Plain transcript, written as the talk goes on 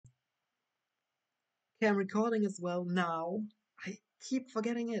Okay, I'm recording as well now. I keep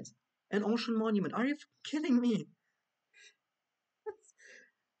forgetting it. An ocean monument. Are you kidding me?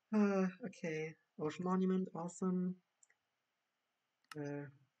 Okay. Ocean monument, awesome.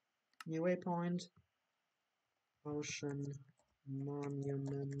 New waypoint. Ocean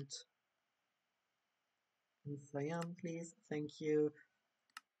monument in cyan, please. Thank you.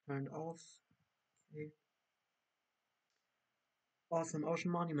 Turned off. Okay. Awesome,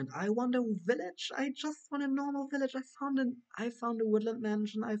 ocean monument. I want a village. I just want a normal village. I found a woodland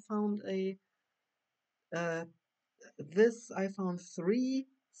mansion. I found a uh, I found 3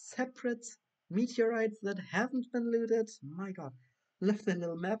 separate meteorites that haven't been looted. My god. Left a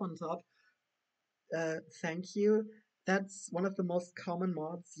little map on top. Thank you. That's one of the most common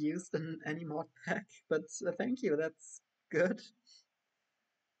mods used in any mod pack, but thank you, that's good.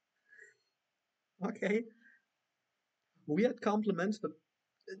 Okay. Weird compliment, but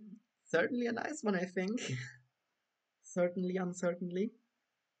certainly a nice one, I think. Certainly, uncertainly.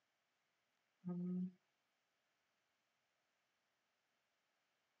 Um,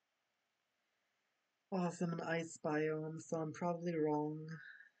 awesome, an ice biome, so I'm probably wrong.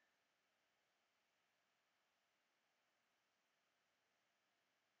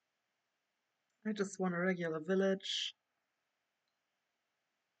 I just want a regular village.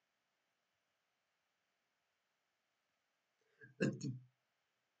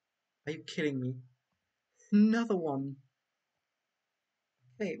 Are you kidding me? Another one.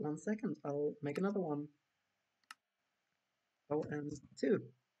 Okay, 1 second. I'll make another one. Oh, and 2.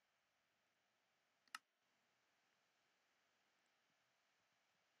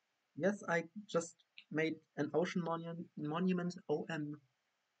 Yes, I just made an ocean monument OM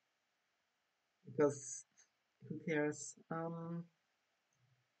because who cares?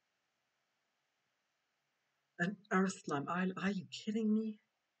 An earth slime. Are you kidding me?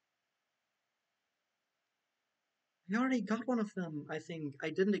 I already got one of them, I think. I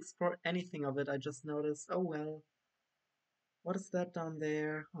didn't explore anything of it, I just noticed. Oh well. What is that down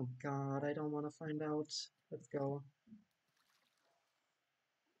there? Oh god, I don't want to find out. Let's go.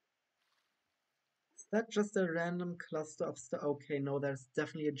 Is that just a random cluster of stuff? Okay, no, there's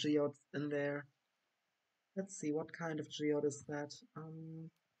definitely a geode in there. Let's see, what kind of geode is that?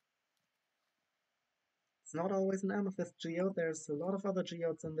 It's not always an amethyst geode, there's a lot of other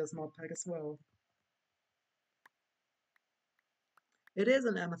geodes in this mod pack as well. It is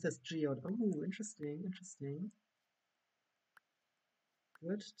an amethyst geode. Oh, interesting, interesting.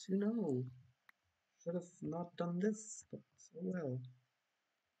 Good to know. Should have not done this, but oh well.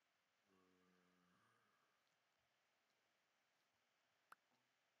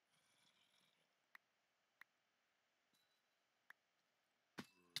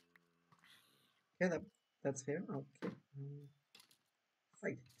 Okay, that's fair. Okay.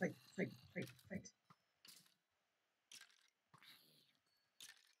 Fight, fight, fight, fight, fight.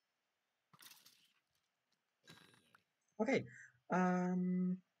 Okay.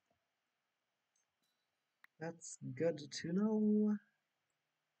 Um, that's good to know.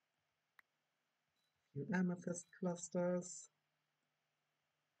 Few amethyst clusters.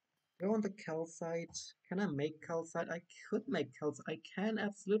 Go on the calcite. Can I make calcite? I could make calcite. I can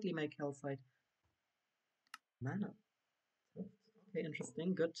absolutely make calcite. Mana. Okay,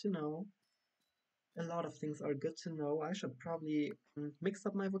 interesting. Good to know. A lot of things are good to know. I should probably mix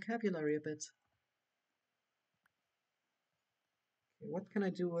up my vocabulary a bit. Okay, what can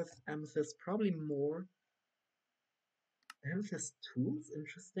I do with amethyst? Probably more. Amethyst tools?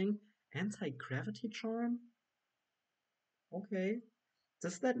 Interesting. Anti-gravity charm? Okay.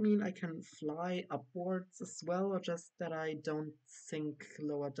 Does that mean I can fly upwards as well, or just that I don't sink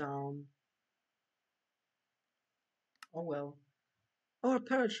lower down? Oh well. Oh, a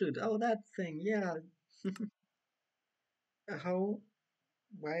parachute! Oh, that thing, yeah. How?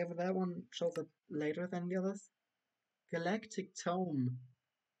 Why ever that one shows up later than the others? Galactic Tome.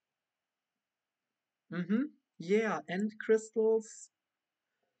 Mm-hmm. Yeah, end crystals.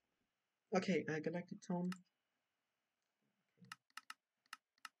 Okay, Galactic Tome.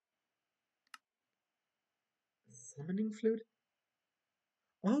 Summoning Flute?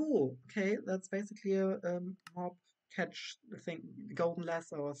 Oh, okay, that's basically a mob catch thing, golden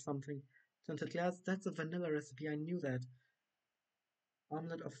lasso or something. Tinted glass, that's a vanilla recipe, I knew that.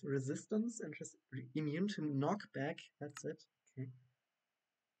 Omelet of resistance, immune to knockback, that's it. Okay.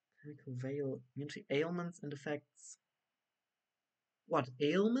 Chemical veil, immune to ailments and effects. What,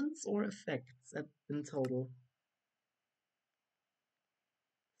 ailments or effects in total?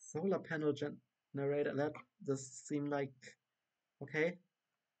 Solar panel generator, that does seem like okay.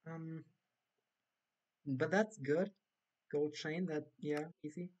 Um, but that's good. Gold chain, that, yeah,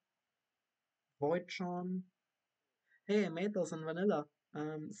 easy. Void Charm. Hey, I made those in vanilla.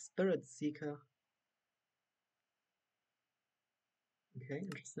 Spirit Seeker. Okay,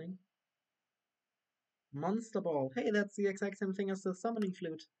 interesting. Monster Ball. Hey, that's the exact same thing as the Summoning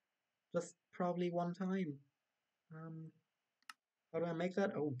Flute. Just probably one time. Um, how do I make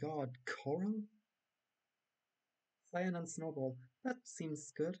that? Oh god, Coral? Cyan and Snowball. That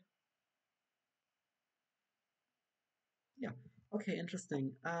seems good. Yeah. Okay,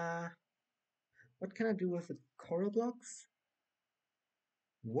 interesting. What can I do with the Coral blocks?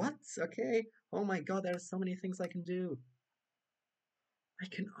 What? Okay. Oh my god, there are so many things I can do. I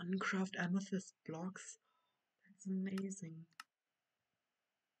can uncraft amethyst blocks. That's amazing.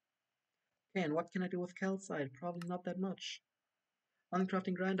 Okay, and what can I do with calcite? Probably not that much.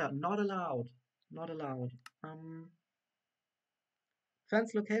 Uncrafting grinder, not allowed. Not allowed.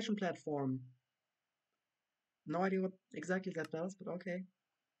 Translocation platform. No idea what exactly that does, but okay.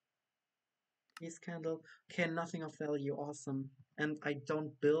 Peace candle. Okay, nothing of value. Awesome. And I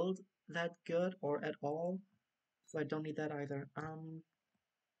don't build that good or at all, so I don't need that either. How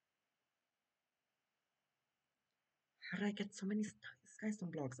did I get so many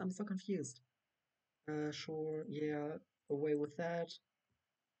skystone blocks? I'm so confused. Sure, yeah, away with that.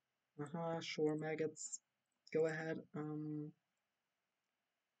 Sure, maggots. Go ahead.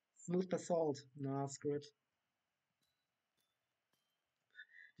 Smooth basalt. Nah, screw it.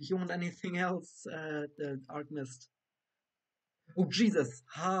 Do you want anything else, the Arc Mist? Oh, Jesus!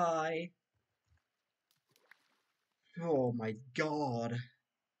 Hi! Oh my god.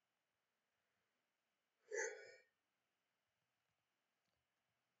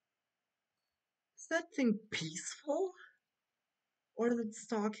 Is that thing peaceful? Or is it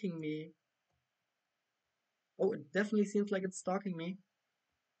stalking me? Oh, it definitely seems like it's stalking me.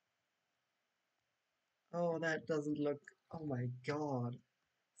 Oh, that doesn't look... Oh my god.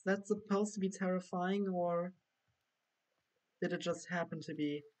 Is that supposed to be terrifying, or did it just happen to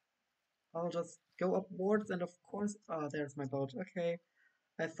be? I'll just go upwards, and of course... Oh, there's my boat. Okay.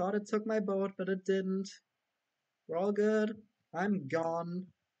 I thought it took my boat, but it didn't. We're all good. I'm gone.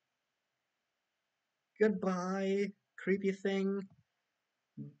 Goodbye, creepy thing.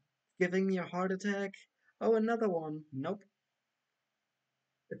 Giving me a heart attack. Oh, another one. Nope.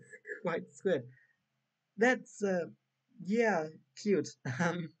 It's quite squid. That's, yeah, cute.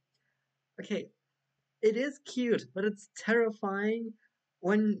 Okay, it is cute, but it's terrifying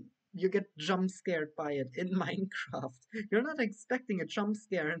when you get jump scared by it in Minecraft. You're not expecting a jump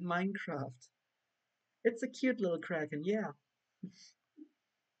scare in Minecraft. It's a cute little kraken, yeah.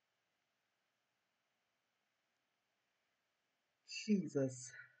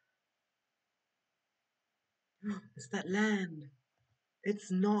 Jesus. Is that land? It's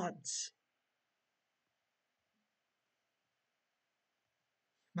not.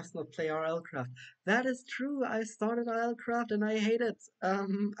 Must not play RLcraft. That is true. I started RLcraft and I hate it.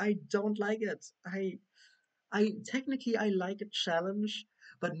 I don't like it. I technically I like a challenge,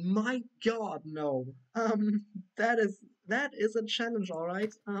 but my God, no. That is a challenge, all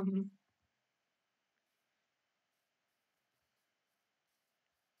right.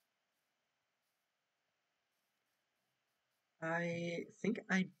 I think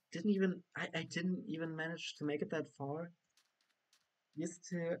I didn't even manage to make it that far. Used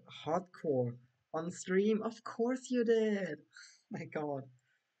to hardcore on stream. Of course you did. My God.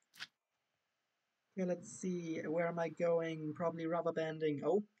 Okay, let's see. Where am I going? Probably rubber banding.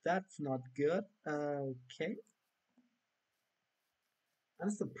 Oh, that's not good. Okay. I'm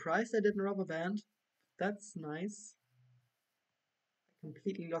surprised I didn't rubber band. That's nice. I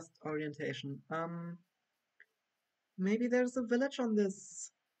completely lost orientation. Maybe there's a village on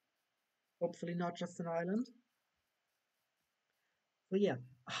this. Hopefully not just an island. So yeah,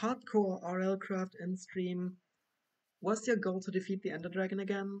 hardcore RL craft in stream. Was your goal to defeat the Ender Dragon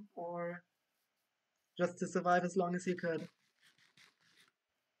again, or just to survive as long as you could?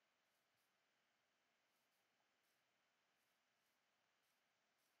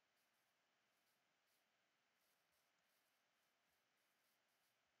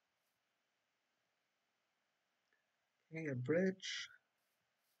 Okay, a bridge.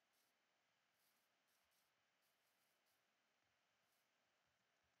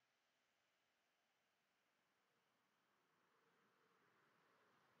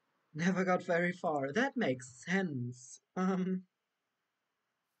 Never got very far. That makes sense. I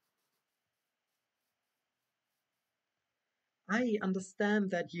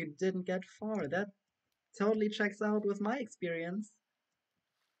understand that you didn't get far. That totally checks out with my experience.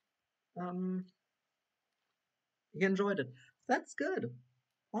 Um, you enjoyed it. That's good.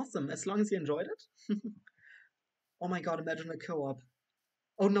 Awesome. As long as you enjoyed it. Oh my god, imagine a co-op.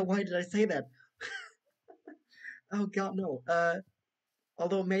 Oh no, why did I say that? Oh god, no.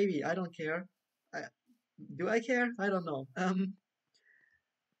 Although maybe, I don't care. I, do I care? I don't know.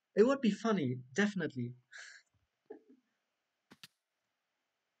 It would be funny, definitely.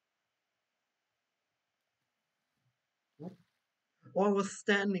 What? Or I was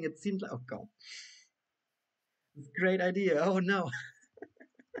standing, it seemed like, oh god, great idea. Oh no.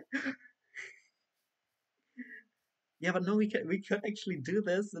 Yeah, but no, we could actually do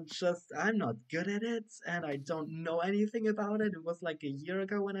this. It's just I'm not good at it, and I don't know anything about it. It was like a year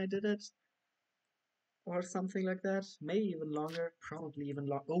ago when I did it, or something like that. Maybe even longer. Probably even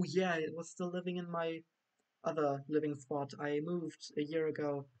longer. Oh yeah, it was still living in my other living spot. I moved a year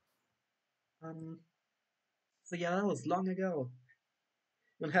ago. Um. So yeah, that was long ago.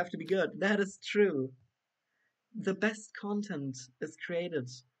 You don't have to be good. That is true. The best content is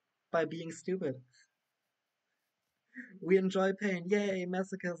created by being stupid. We enjoy pain. Yay,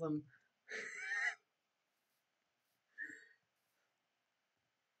 masochism.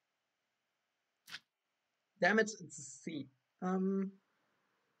 Damn it, it's a C. Um,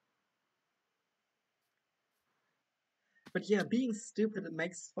 but yeah, being stupid it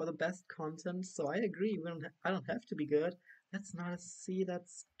makes for the best content. So I agree. I don't have to be good. That's not a C.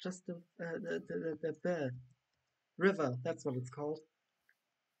 That's just the river. That's what it's called.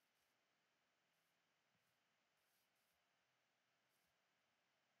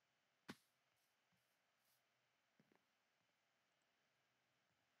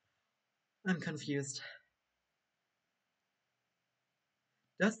 I'm confused.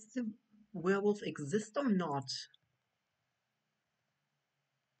 Does the werewolf exist or not?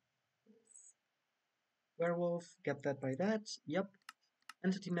 Werewolf. Get that by that. Yep.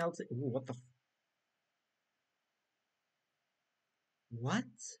 Entity melting. Ooh, what the? What?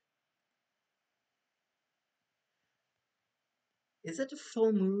 Is it a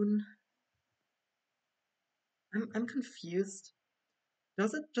full moon? I'm confused.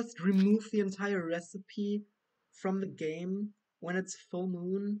 Does it just remove the entire recipe from the game when it's full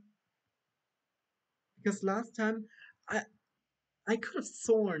moon? Because last time I I could have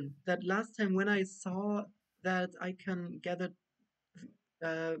sworn that last time when I saw that I can get it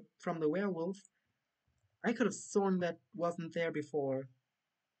from the werewolf, I could have sworn that wasn't there before.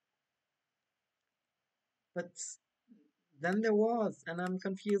 But then there was, and I'm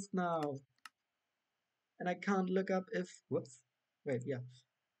confused now. And I can't look up if whoops. Wait, yeah.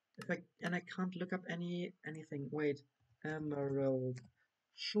 I can't look up anything. Wait. Emerald.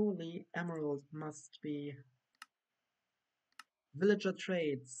 Surely emerald must be villager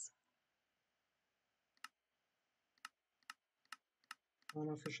trades.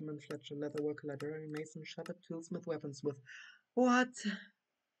 Farmer, fisherman, fletcher, leatherworker, librarian, mason, shepherd, toolsmith, weaponsmith. What?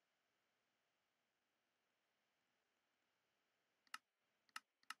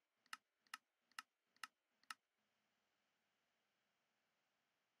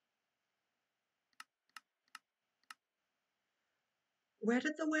 Where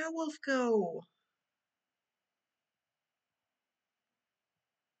did the werewolf go?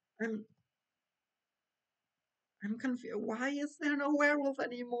 I'm I'm confused. Why is there no werewolf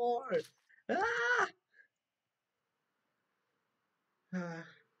anymore? Ah! Uh,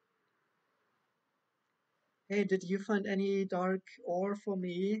 hey, did you find any dark ore for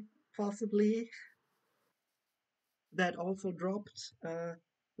me? Possibly? That also dropped the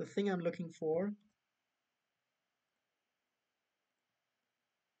thing I'm looking for.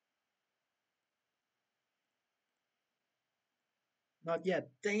 Not yet.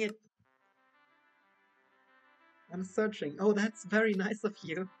 Dang it. I'm searching. Oh, that's very nice of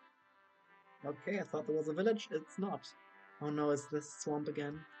you. Okay, I thought there was a village. It's not. Oh no, is this swamp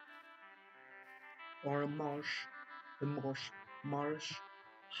again? Or a marsh? A marsh. Marsh.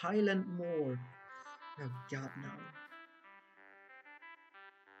 Highland Moor. Oh god, no.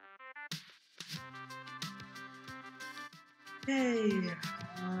 Hey!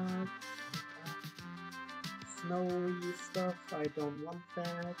 Snowy stuff. I don't want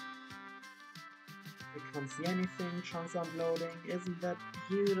that. I can't see anything. Chunks aren't loading. Isn't that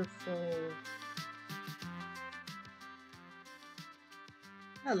beautiful?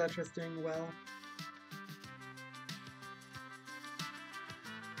 Elytra's doing well.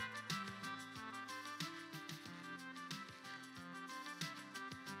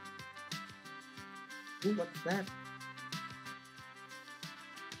 Ooh, what's that?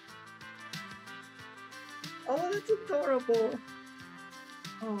 Oh, that's adorable!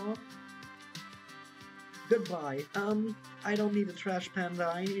 Oh. Goodbye. I don't need a trash panda.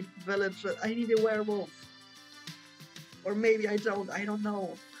 I need village. I need a werewolf. Or maybe I don't. I don't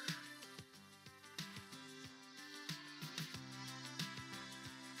know.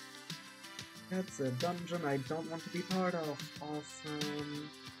 That's a dungeon I don't want to be part of. Awesome.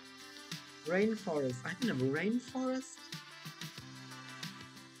 Rainforest. I'm in a rainforest?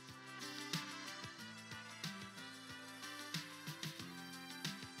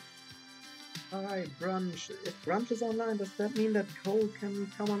 Alright, Brunch. If Brunch is online, does that mean that Cole can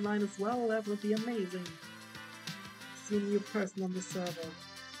come online as well? That would be amazing. See a new person on the server.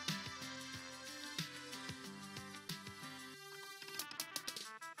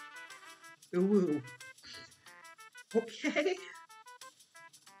 Ooh. Okay.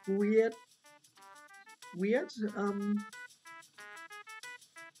 Weird. Weird.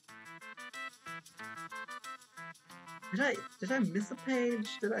 Did I miss a page?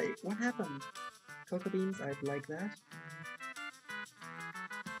 What happened? Cocoa beans, I'd like that.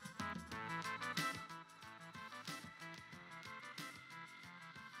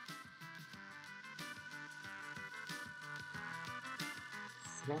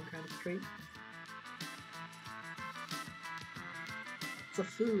 It's wrong kind of tree. It's a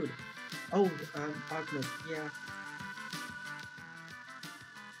food. Oh, Artemis, yeah.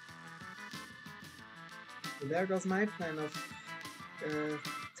 So there goes my plan of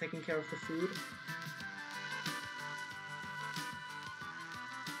taking care of the food.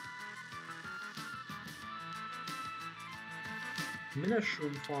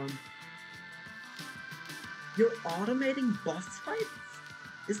 Mushroom farm. You're automating boss fights?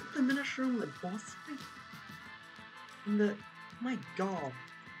 Isn't the mushroom a boss fight? My god.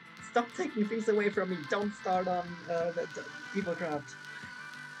 Stop taking things away from me. Don't start on the Evil Craft.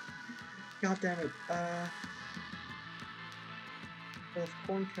 God damn it. There's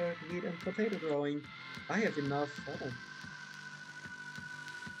corn, carrot, wheat, and potato growing. I have enough. Oh.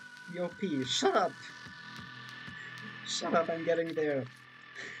 EOP, shut up! Shut up, I'm getting there.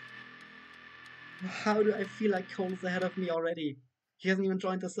 How do I feel like Cole's ahead of me already? He hasn't even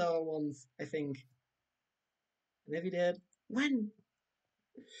joined the server once, I think. And if he did, when?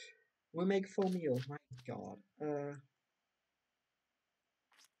 We'll make full meal. My god.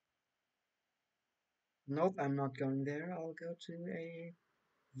 Nope, I'm not going there. I'll go to a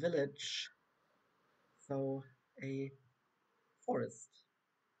village. So, a forest.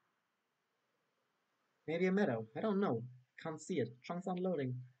 Maybe a meadow. I don't know. Can't see it. Chunks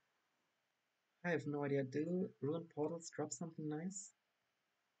unloading. I have no idea. Do ruined portals drop something nice?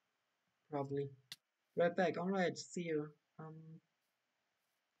 Probably. Right back. Alright, see you.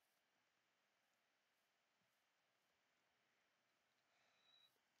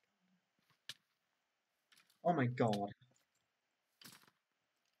 Oh my god.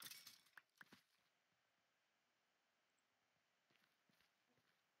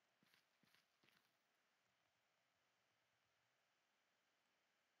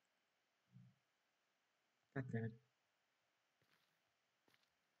 God damn it.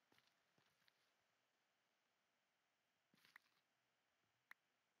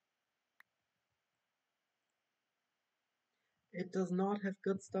 It does not have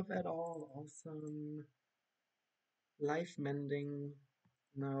good stuff at all. Awesome. Life mending.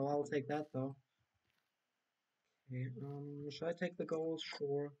 No, I'll take that though. Okay, should I take the gold?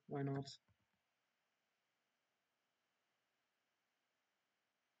 Sure, why not?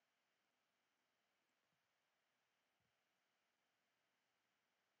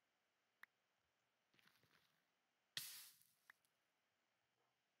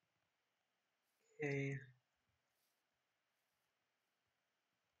 Okay.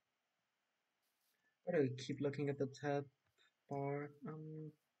 Why do I keep looking at the tab bar?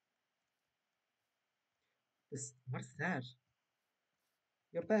 What is that?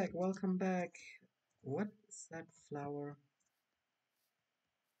 You're back, welcome back. What is that flower?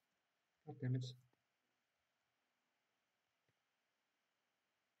 God damn it.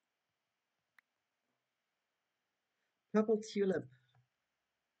 Purple tulip.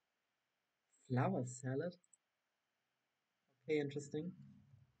 Flower salad? Okay, interesting.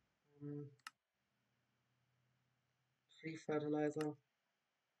 Free fertilizer.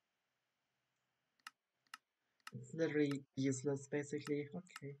 It's literally useless, basically.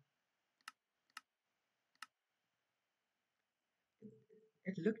 Okay.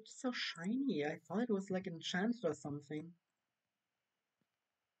 It looked so shiny. I thought it was like enchanted or something.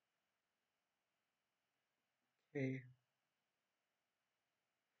 Okay.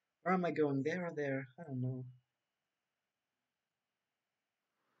 Where am I going? There or there? I don't know.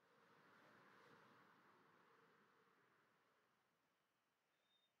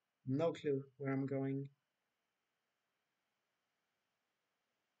 No clue where I'm going.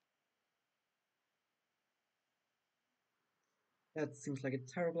 That seems like a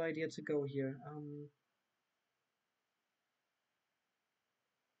terrible idea to go here.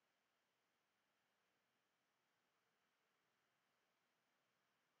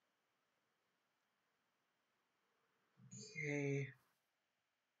 Okay.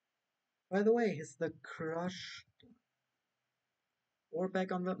 By the way, is the crushed ore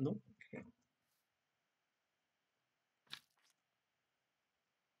back on the... No? Okay.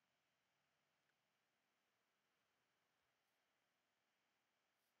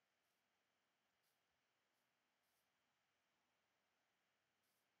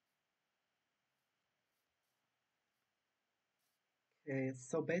 Okay,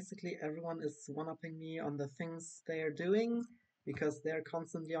 so basically everyone is one-upping me on the things they are doing because they're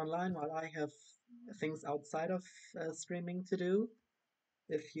constantly online while I have things outside of streaming to do.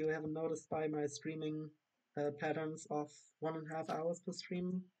 If you haven't noticed by my streaming patterns of 1.5 hours per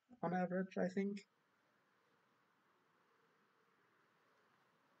stream on average, I think.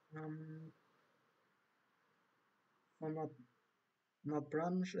 Um, so not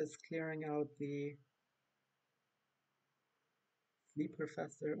brunch is clearing out the sleep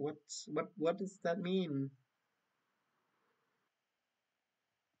professor. What does that mean?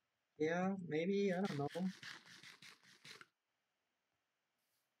 Yeah, maybe, I don't know.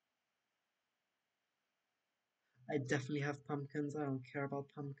 I definitely have pumpkins. I don't care about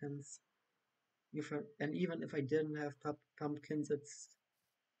pumpkins. And even if I didn't have pumpkins, it's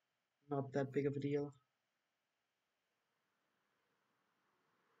not that big of a deal.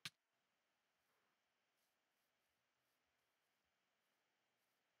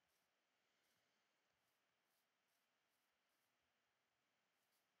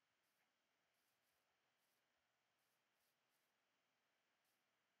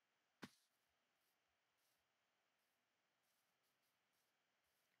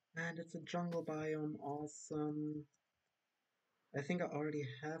 And it's a jungle biome, awesome. I think I already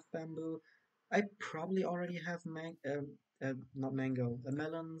have bamboo. I probably already have not mango,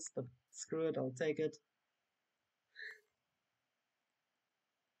 melons, but screw it, I'll take it.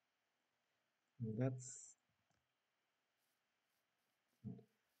 That's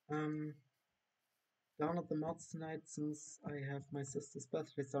um download the mods tonight since I have my sister's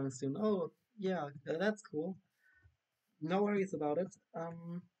birthday starting soon. Oh yeah, that's cool. No worries about it.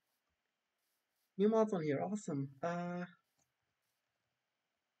 New mods on here, awesome.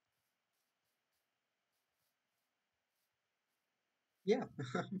 Yeah.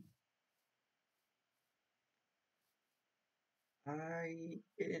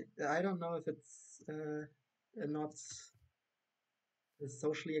 I don't know if it's not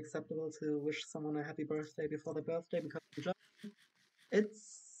socially acceptable to wish someone a happy birthday before their birthday because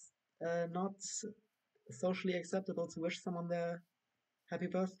it's not socially acceptable to wish someone their happy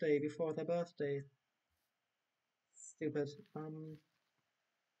birthday before their birthday. Stupid. Oh,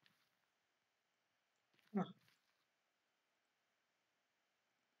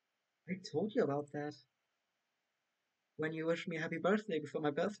 I told you about that when you wished me a happy birthday before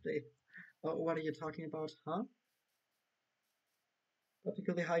my birthday. Oh, what are you talking about, huh?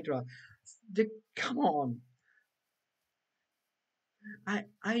 Particularly Hydra. Come on.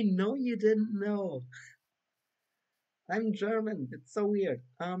 I know you didn't know. I'm German. It's so weird.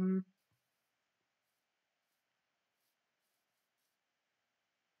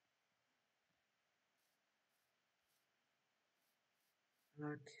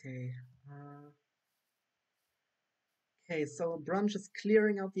 Okay. Uh, okay, so brunch is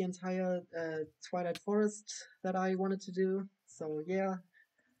clearing out the entire Twilight Forest that I wanted to do. So yeah,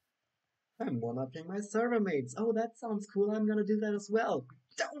 I'm one-upping my server mates. Oh, that sounds cool. I'm gonna do that as well.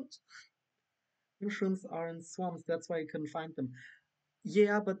 Don't! Mushrooms are in swamps, that's why you couldn't find them.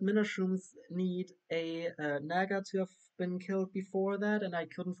 Yeah, but mushrooms need a naga to have been killed before that, and I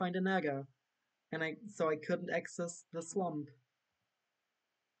couldn't find a naga. So I couldn't access the swamp.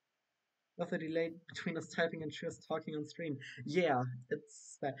 With a delay between us typing and just talking on stream. Yeah,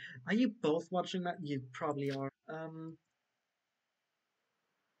 it's bad. Are you both watching that? You probably are.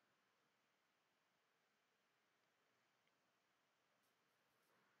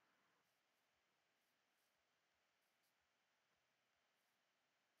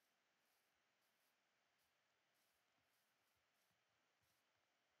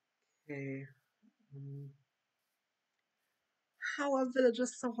 Okay. Um, how are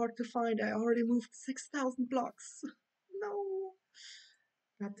villages so hard to find? I already moved 6,000 blocks. No.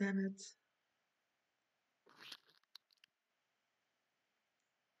 God damn it.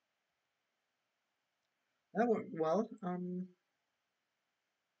 That worked well.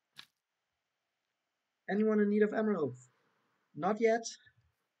 Anyone in need of emeralds? Not yet.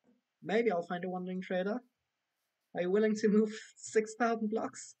 Maybe I'll find a wandering trader. Are you willing to move 6,000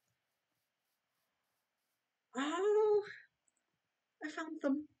 blocks? Oh, I found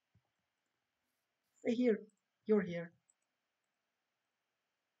them. Stay here. You're here.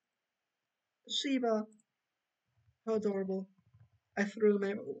 Shiva. How adorable. I threw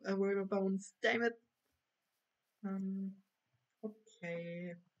my away my bones. Damn it.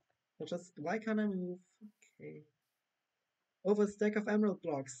 Okay. Why can't I move? Okay. Over a stack of emerald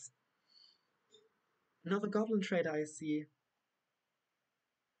blocks. Another goblin trader I see.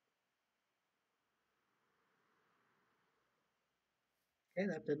 Okay,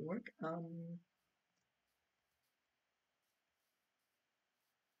 that didn't work.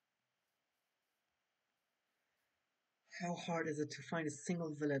 How hard is it to find a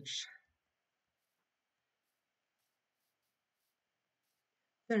single village?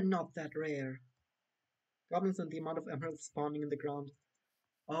 They're not that rare. Goblins and the amount of emeralds spawning in the ground.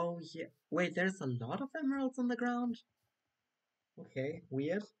 Oh yeah. Wait, there's a lot of emeralds on the ground? Okay,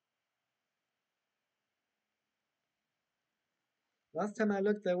 weird. Last time I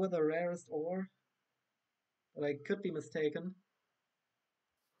looked, they were the rarest ore. But I could be mistaken.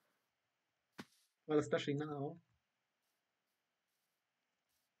 Well, especially now.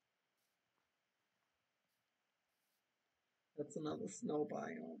 That's another snow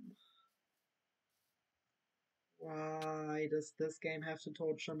biome. Why does this game have to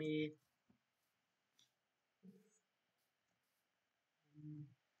torture me?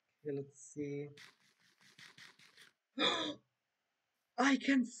 Okay, let's see. I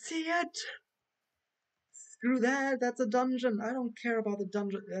can see it! Screw that, that's a dungeon. I don't care about the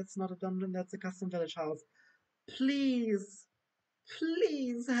dungeon. That's not a dungeon, that's a custom village house. Please,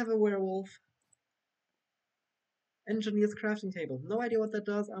 please have a werewolf. Engineer's crafting table. No idea what that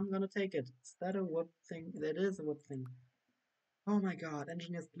does, I'm gonna take it. Is that a wood thing? That is a wood thing. Oh my god,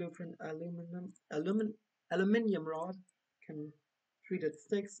 engineer's blueprint, aluminium rod. Can treat it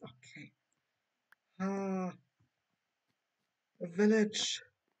sticks. Okay. Ah, a village.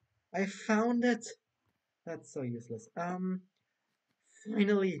 I found it. That's so useless.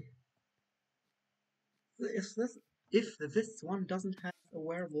 Finally. If this one doesn't have a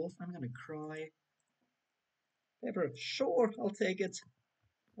werewolf, I'm gonna cry. Paper, sure, I'll take it.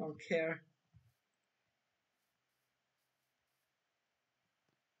 I don't care.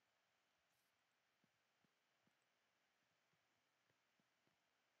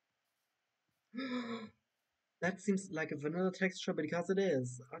 That seems like a vanilla texture because it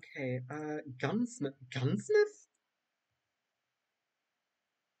is. Okay, gunsmith. Gunsmith?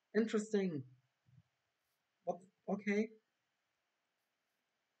 Interesting. What? Okay.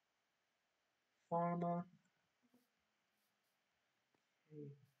 Farmer. Okay.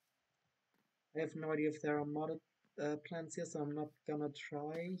 I have no idea if there are modded plants here, so I'm not gonna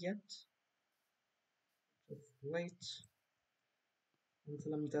try yet. Just wait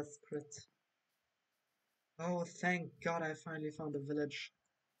until I'm desperate. Oh, thank God I finally found a village.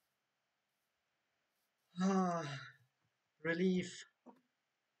 Ah, relief.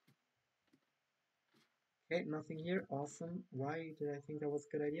 Okay, nothing here. Awesome. Why did I think that was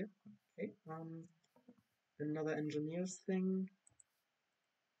a good idea? Okay, another engineer's thing.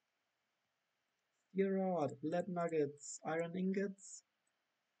 Steel rod, lead nuggets, iron ingots,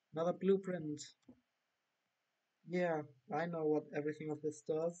 another blueprint. Yeah, I know what everything of this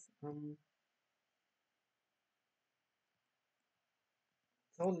does.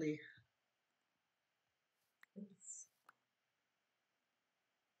 Totally. Oops.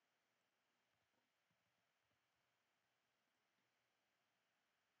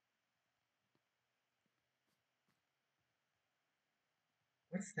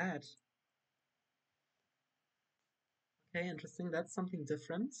 What's that? Okay, interesting. That's something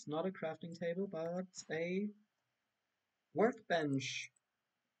different. Not a crafting table, but a workbench.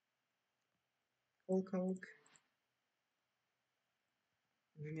 Coal coke.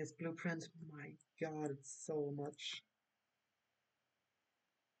 Engineer's blueprint. My god, it's so much.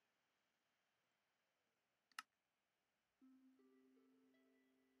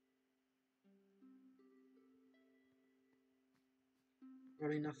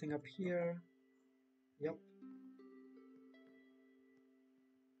 Probably nothing up here. Yep.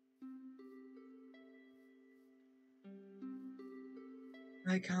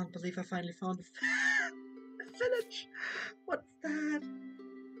 I can't believe I finally found a village. What's that?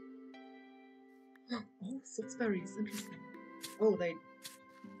 Oh, berries. Interesting. Oh, they.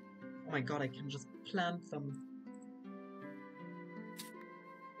 Oh my god, I can just plant them.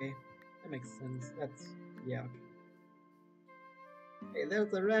 Okay, that makes sense. That's. Yeah. Okay,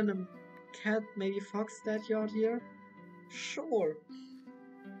 there's a random cat, maybe fox statue out here. Sure.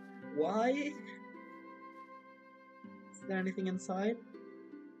 Why? Is there anything inside?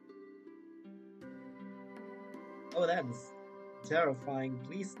 Oh, that's terrifying.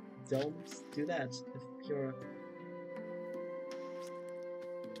 Please don't do that if you're.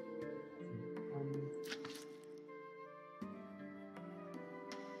 Um,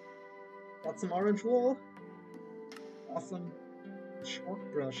 Got some orange wool. Awesome. Chalk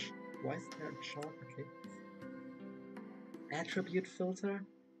brush. Why is there chalk? Okay. Attribute filter.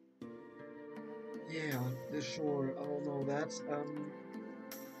 Yeah, sure. I'll know that.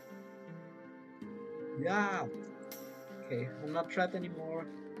 Yeah. Okay, I'm not trapped anymore.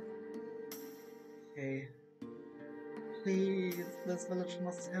 Okay. Please, this village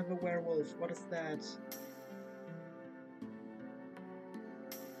must have a werewolf. What is that?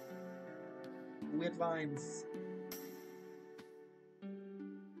 Weird vines.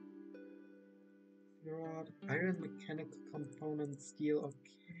 Rod, iron mechanical component, steel.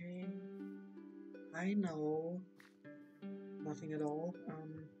 Okay. I know. Nothing at all.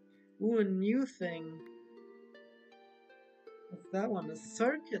 Ooh, a new thing. What's that one? A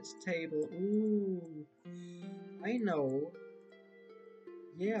circuit table. Ooh. I know.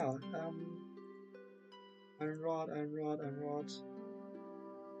 Yeah, iron rod, iron rod, iron rod.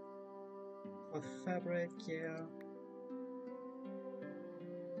 Cloth fabric, yeah.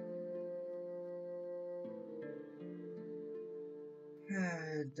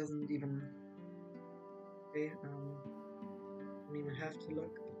 It doesn't even... Okay, don't even have to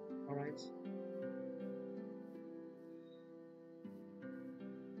look. Alright.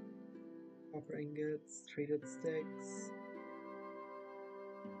 Copper ingots, treated sticks.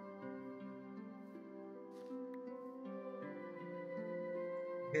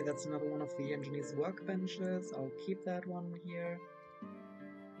 Okay, that's another one of the engineer's workbenches. I'll keep that one here.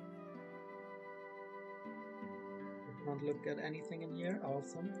 I cannot look at anything in here.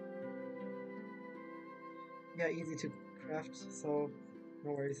 Awesome. Yeah, easy to craft, so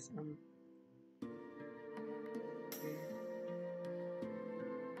no worries. Okay.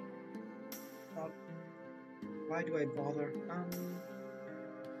 Why do I bother?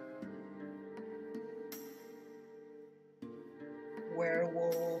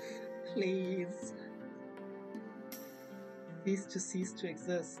 Werewolf, please. Cease to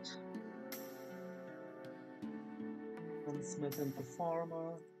exist. Gunsmith and the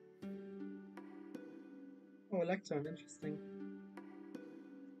farmer. Oh, a lectern, interesting.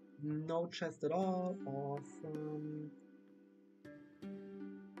 No chest at all. Awesome.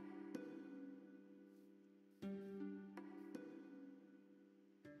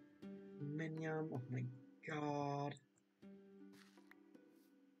 Minium. Oh my god.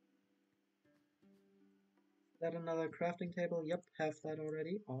 Is that another crafting table? Yep, have that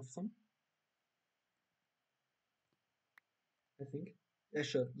already. Awesome. I think. Yeah,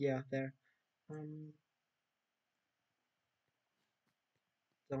 sure. Yeah, there.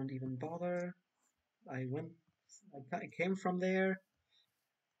 Don't even bother. I came from there.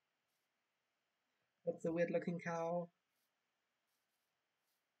 That's a weird looking cow.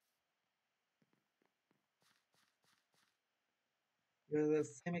 You're the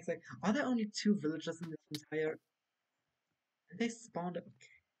same exact. Are there only 2 villages in this entire? They spawned. Okay.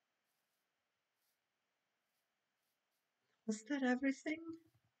 Was that everything?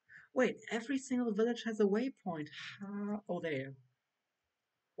 Wait, every single village has a waypoint. How? Oh, there.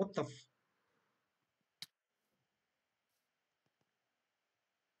 What the?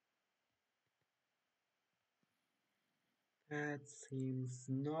 That seems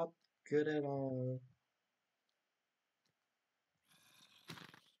not good at all.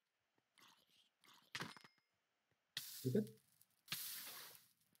 Stupid.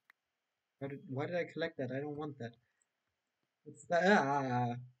 Why did I collect that? I don't want that. What's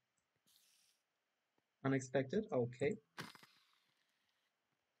that? Unexpected. Okay.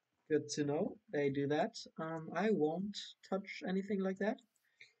 Good to know. They do that. I won't touch anything like that.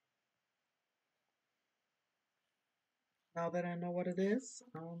 Now that I know what it is.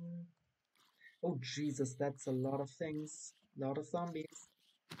 Oh Jesus, that's a lot of things. A lot of zombies.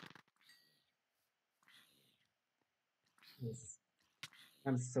 Yes.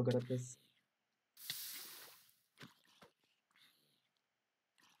 I'm so good at this.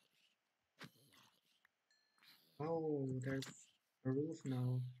 Oh, there's a roof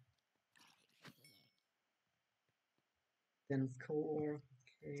now. Dense core.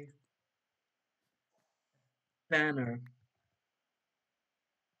 Okay. Banner.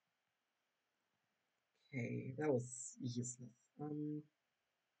 Okay, that was useless.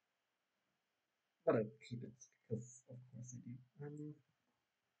 But I'll keep it because of course I do.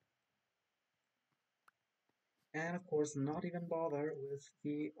 And of course not even bother with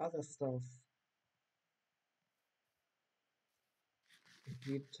the other stuff.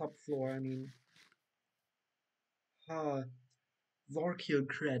 The top floor, I mean. Zorkill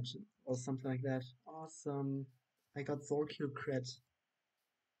cred or something like that. Awesome. I got Zorkill cred.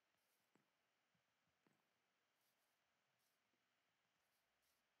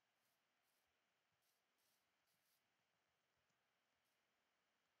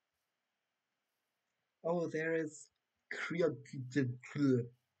 Oh, there is.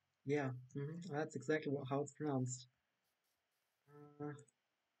 Yeah, that's exactly how it's pronounced. Uh,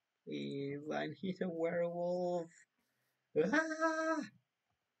 Please, I need a werewolf. Ah!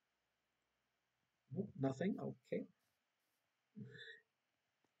 Nothing. Okay.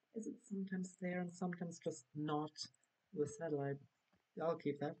 Is it sometimes there and sometimes just not? The satellite. I'll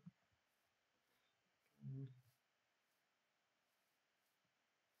keep that.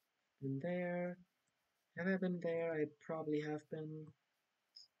 Been there. Have I been there? I probably have been.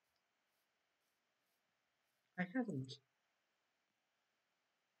 I haven't.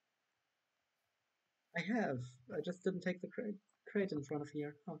 I have. I just didn't take the crate in front of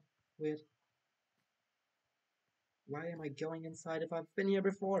here. Huh. Weird. Why am I going inside if I've been here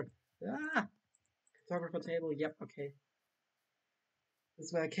before? Ah! Photographer table. Yep, okay. This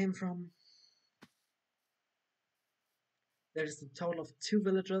is where I came from. There's a total of 2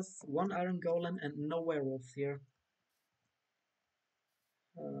 villagers, 1 iron golem, and no werewolves here.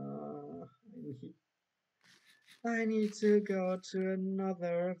 I need to go to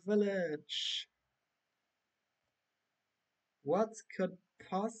another village. What could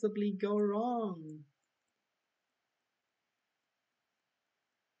possibly go wrong?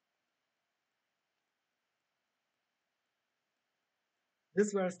 This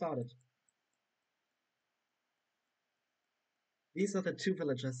is where I started. These are the 2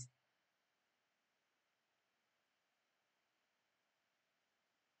 villages.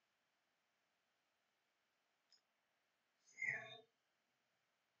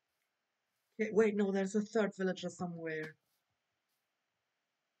 Okay, wait, no, there's a 3rd villager somewhere.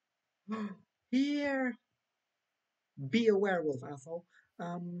 Here! Be a werewolf, asshole.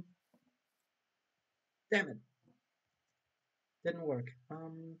 Damn it. Didn't work.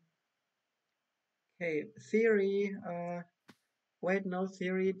 Okay, theory. Wait, no,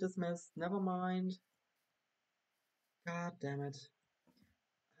 theory dismissed. Never mind. God damn it.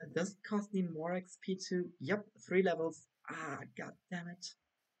 Does it cost me more XP to... Yep, 3 levels. Ah, god damn it.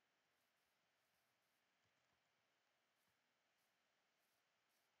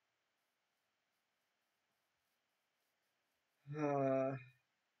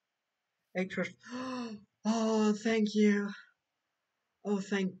 Actress. Oh, thank you. Oh,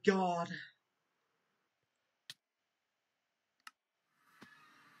 thank God.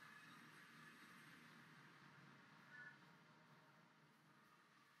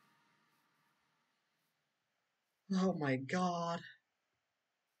 Oh my God.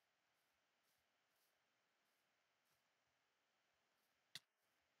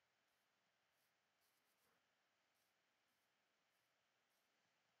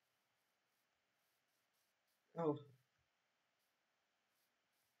 Oh.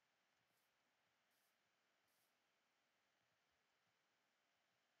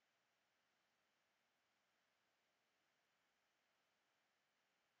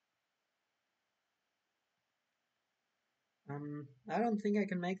 I don't think I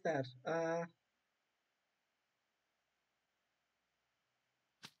can make that.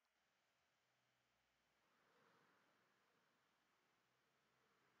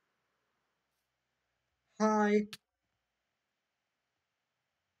 Hi.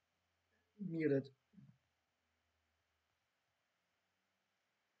 Muted.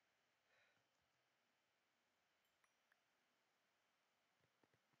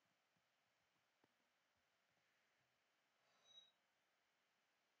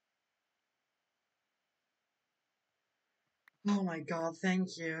 Oh my God,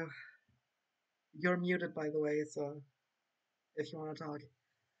 thank you. You're muted, by the way, so if you want to talk.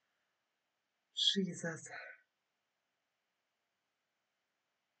 Jesus.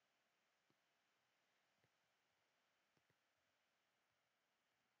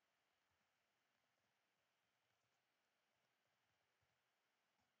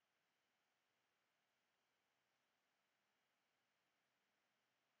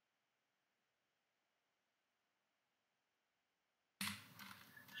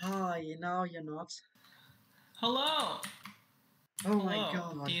 Hi, now you're not. Hello. Oh Hello. my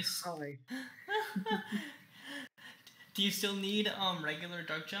God. Do you Hi. do you still need regular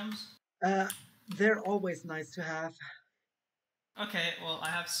dark gems? They're always nice to have. Okay, well I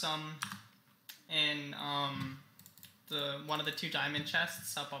have some in the one of the 2 diamond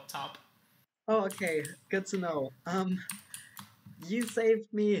chests up top. Oh, okay. Good to know. You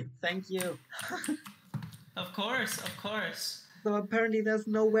saved me. Thank you. Of course, of course. So apparently there's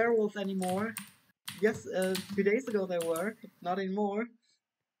no werewolf anymore. Yes, 2 days ago there were, but not anymore.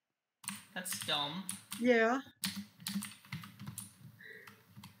 That's dumb. Yeah.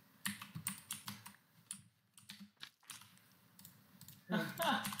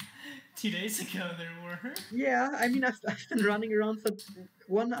 2 days ago there were. Yeah, I mean, I've been running around for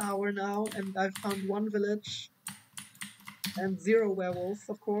 1 hour now, and I've found one village and 0 werewolves,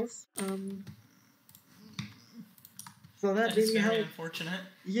 of course. So that That is really very helps. unfortunate.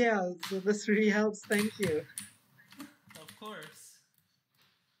 Yeah, so this really helps. Thank you. Of course.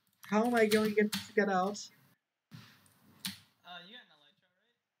 How am I going to get out? You got an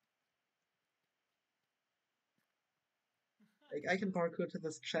elytra, Like, I can parkour to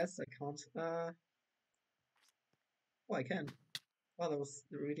this chest. I can't. Oh, I can. Wow, that was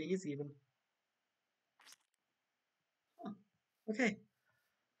really easy even. Huh. Okay.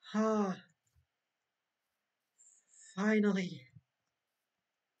 Ah, finally.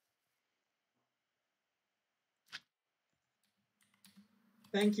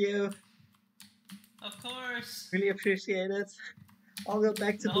 Thank you. Of course. Really appreciate it. I'll go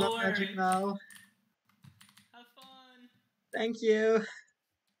back to No blood magic worries. now. Have fun. Thank you.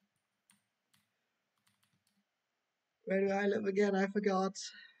 Where do I live again? I forgot.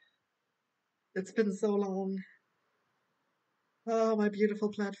 It's been so long. Oh, my beautiful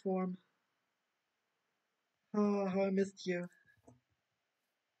platform. Oh, how I missed you.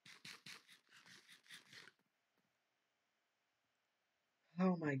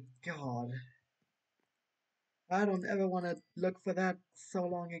 Oh my god. I don't ever want to look for that so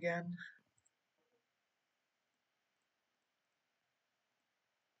long again.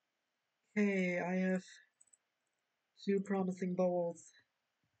 Okay, I have 2 promising bowls.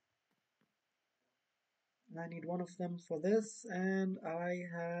 I need one of them for this, and I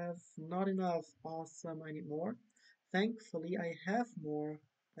have not enough. Awesome, I need more. Thankfully, I have more.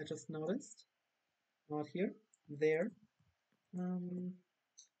 I just noticed. Not here. There.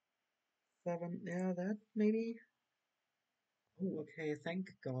 7. Yeah, that maybe. Oh, okay.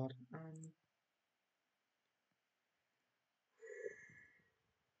 Thank God.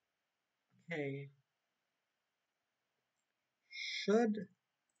 Okay. Should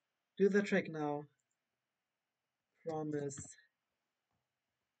do the trick now. Promise.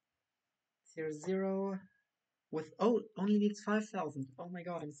 Tier 0 with, oh, only needs 5,000. Oh my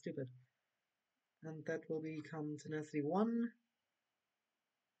god, I'm stupid. And that will become tenacity 1.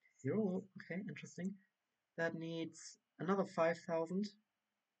 0. Okay, interesting. That needs another 5,000,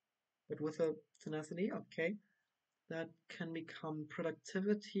 but with a tenacity. Okay. That can become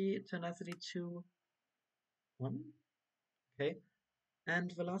productivity, tenacity 2, 1. Okay.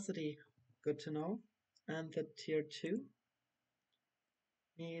 And velocity. Good to know. And the tier 2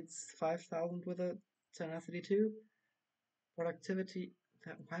 needs 5,000 with a tenacity 2. Productivity.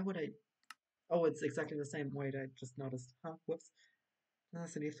 Why would I? Oh, it's exactly the same. Wait, I just noticed. Huh, whoops.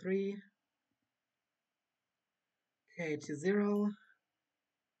 Tenacity 3. Okay, to 0.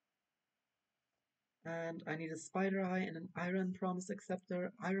 And I need a spider eye and an iron promise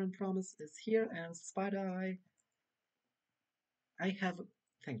acceptor. Iron promise is here, and spider eye. I have.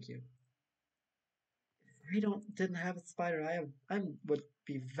 Thank you. If I didn't have a spider eye, I would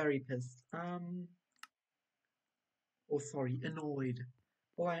be very pissed. Oh, sorry, annoyed.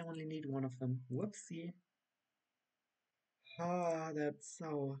 Oh, I only need one of them. Whoopsie. Ah, that's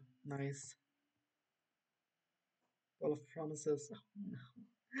so nice. Full of promises. Oh, no.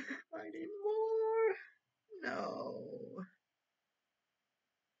 I need more. No.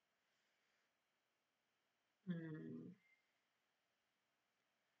 Hmm.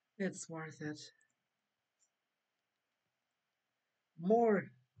 It's worth it.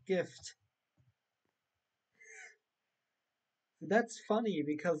 More gift. That's funny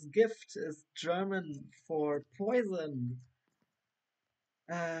because gift is German for poison.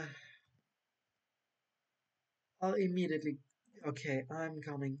 Uh, I'll immediately. Okay, I'm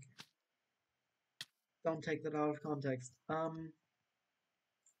coming. Don't take that out of context.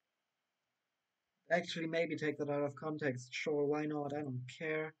 Actually, maybe take that out of context. Sure, why not? I don't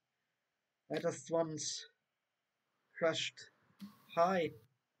care. I just want crushed. Hi.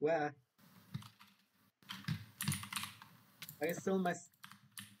 Where? Are you still in my...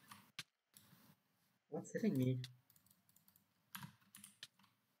 What's hitting me?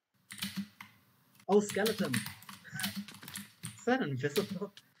 Oh, skeleton. Is that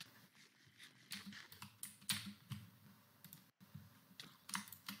invisible?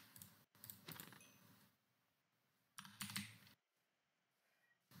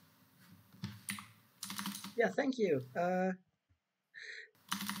 Yeah, thank you.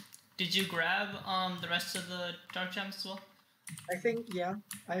 Did you grab the rest of the dark gems as well? I think, yeah.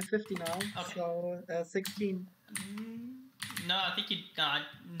 I have 50 now, Okay. so 16. No, I think you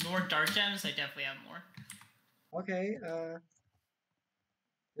more dark gems. I definitely have more. Okay,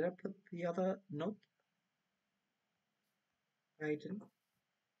 did I put the other? Nope. I didn't.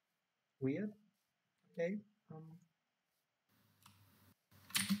 Weird. Okay.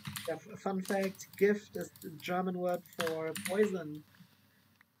 Yeah, fun fact, gift is the German word for poison.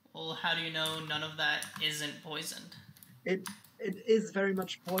 Well, how do you know none of that isn't poisoned? It it is very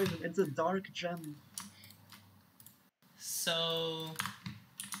much poison. It's a dark gem. So.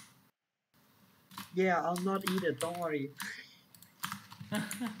 Yeah, I'll not eat it, don't worry.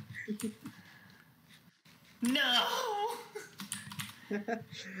 No!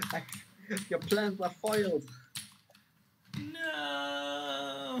 I, your plans are foiled.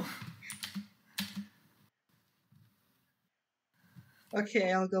 No!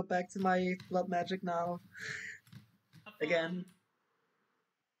 Okay, I'll go back to my blood magic now. Have fun. Again.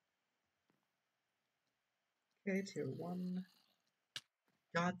 Okay, tier 1.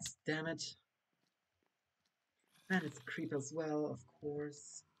 God damn it. And it's creep as well, of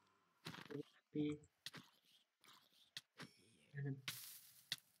course. It would be. Damn it.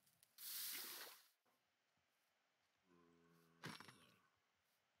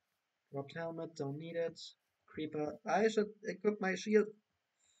 Dropped helmet, don't need it. Creeper. I should equip my shield.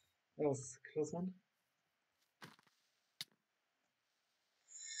 That was a close one.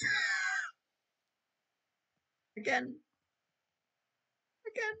 Again.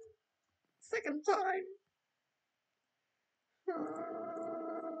 Again. Second time.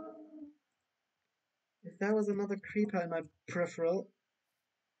 If there was another creeper in my peripheral.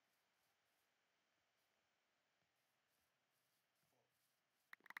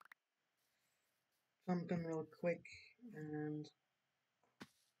 Jump in real quick and.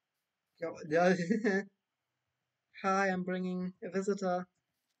 Yo, hi, I'm bringing a visitor.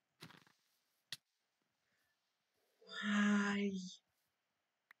 Why?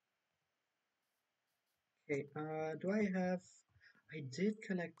 Okay, do I have... I did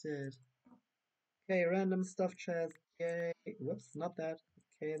collect it. Okay, random stuff chest. Yay. Whoops, not that.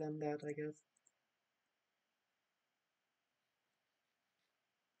 Okay, then that, I guess.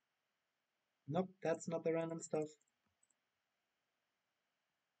 Nope, that's not the random stuff.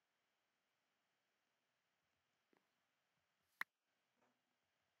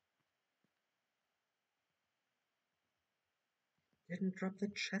 Didn't drop the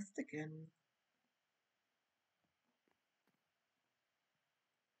chest again.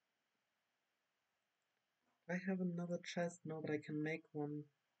 I have another chest? No, but I can make one.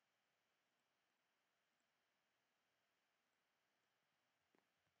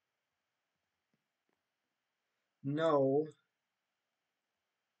 No.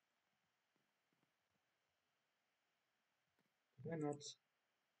 Why not?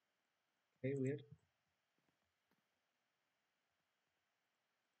 Okay, weird.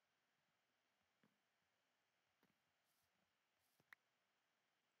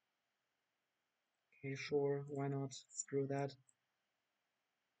 Okay, sure, why not? Screw that.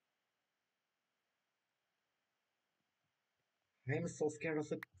 I'm so scared of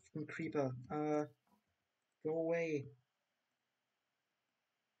the fucking creeper. Go away.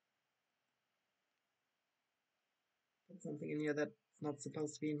 Put something in here that's not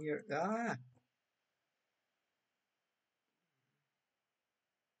supposed to be in here. Ah!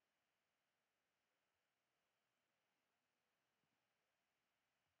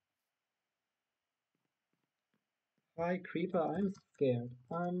 Hi, creeper, I'm scared.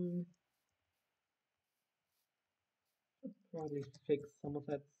 Probably fix some of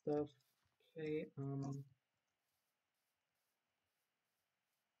that stuff. Okay,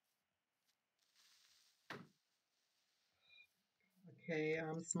 okay,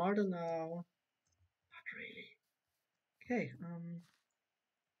 I'm smarter now. Not really. Okay,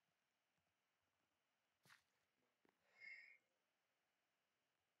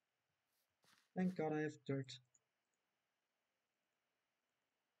 thank God I have dirt.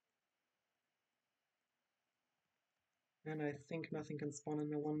 And I think nothing can spawn in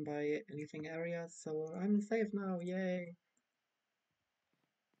the one by anything area, so I'm safe now, yay!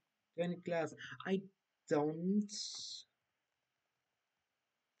 Do I need glass? I don't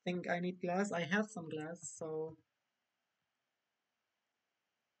think I need glass. I have some glass, so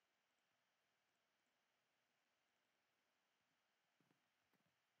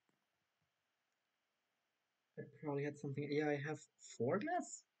I probably had something. Yeah, I have 4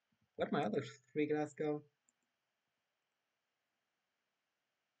 glass? Where'd my other 3 glass go?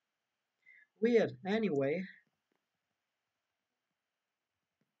 Weird. Anyway,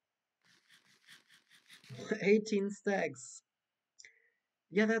 18 stacks.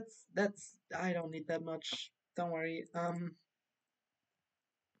 Yeah, that's I don't need that much. Don't worry.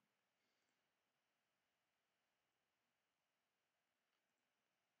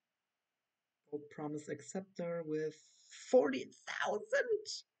 Gold promise acceptor with 40,000.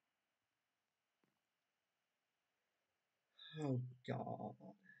 Oh god.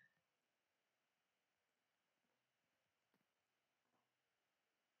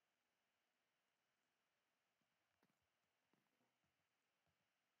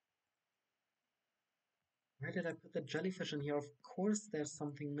 Why did I put the jellyfish in here? Of course there's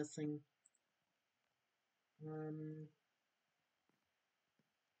something missing. Um,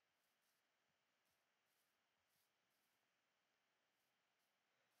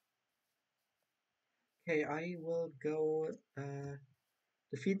 okay, I will go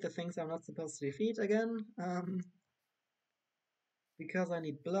defeat the things I'm not supposed to defeat again. Because I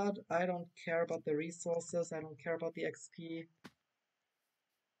need blood, I don't care about the resources, I don't care about the XP.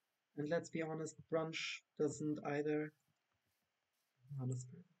 And let's be honest, brunch doesn't either.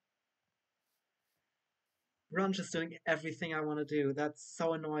 Honestly. Brunch is doing everything I want to do. That's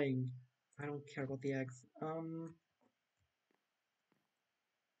so annoying. I don't care about the eggs.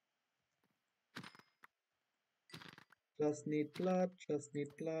 Just need blood, just need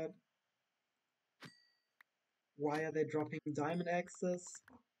blood. Why are they dropping diamond axes?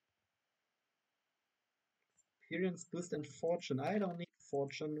 Experience boost and fortune. I don't need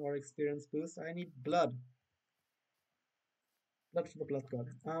fortune or experience boost. I need blood. Blood for the blood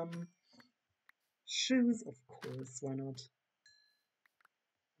god. Shoes, of course. Why not?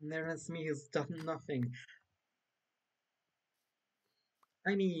 And there is me who's done nothing.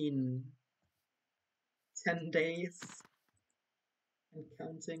 I mean, 10 days and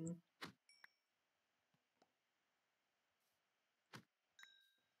counting.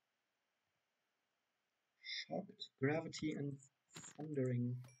 Shocked, gravity, and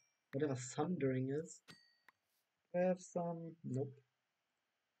thundering. Whatever thundering is. I have some. Nope.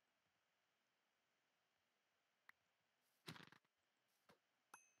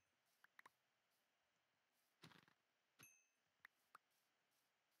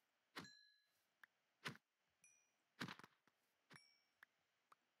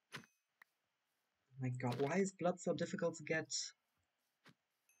 My god, why is blood so difficult to get?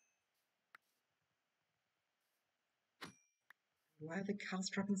 Why are the cows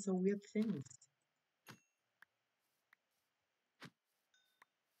dropping so weird things?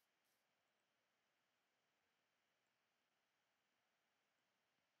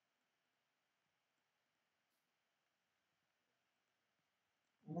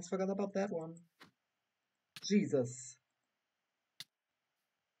 Almost forgot about that one. Jesus.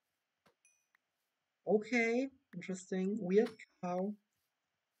 Okay, interesting. Weird cow.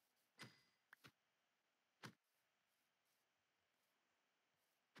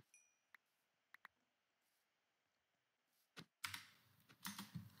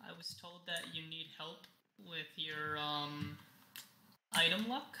 I was told that you need help with your item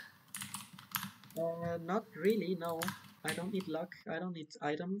luck. Not really, no. I don't need luck. I don't need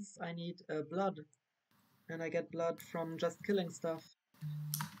items. I need blood. And I get blood from just killing stuff.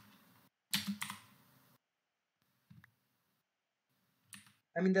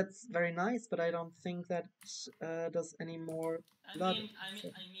 I mean, that's very nice, but I don't think that does any more blood.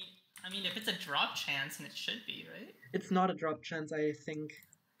 I mean, if it's a drop chance, and it should be, right? It's not a drop chance, I think.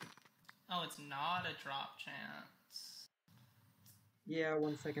 Oh, it's not a drop chance. Yeah,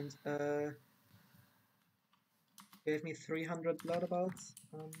 1 second. Gave me 300 blood about.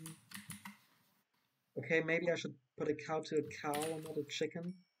 Okay, maybe I should put a cow to a cow and not a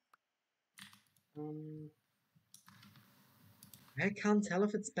chicken. I can't tell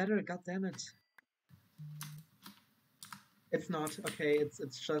if it's better, god damn it. It's not, okay, it's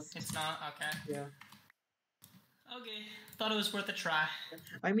just... It's not? Okay. Yeah. Okay, thought it was worth a try.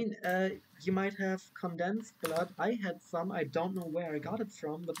 I mean, you might have condensed blood. I had some, I don't know where I got it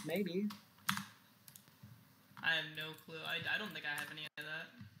from, but maybe. I have no clue. I don't think I have any of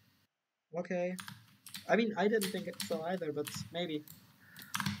that. Okay. I mean, I didn't think so either, but maybe.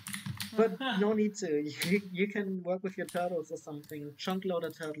 But no need to. You can work with your turtles or something. Chunk load a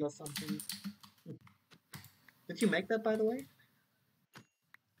turtle or something. Did you make that, by the way?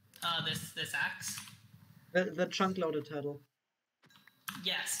 This axe? The chunk loaded turtle.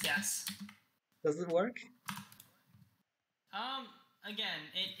 Yes, yes. Does it work? Again,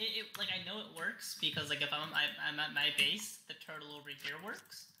 it like I know it works because like if I'm at my base, the turtle over here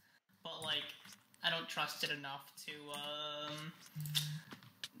works, but like I don't trust it enough to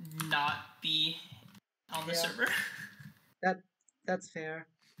not be on the server. That's fair.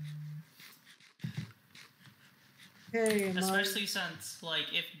 Okay, especially since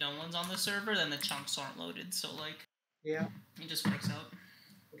like if no one's on the server, then the chunks aren't loaded, so like yeah, it just works out.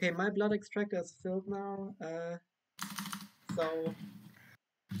 Okay, my blood extractor is filled now. So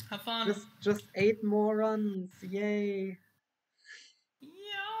have fun. Just 8 more runs, yay! Yeah.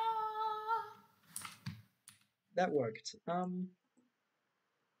 That worked. Oh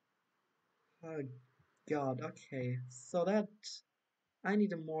god, okay. So that... I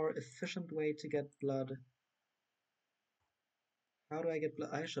need a more efficient way to get blood. How do I get blood?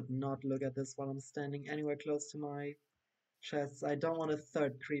 I should not look at this while I'm standing anywhere close to my chests. I don't want a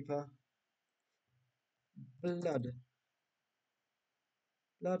third creeper. Blood.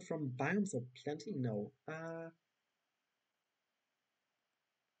 Blood from biomes of plenty? No.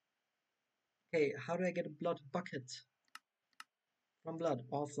 Okay, how do I get a blood bucket? From blood.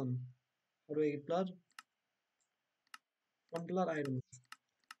 Awesome. How do I get blood? From blood items.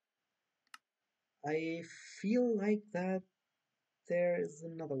 I feel like that there is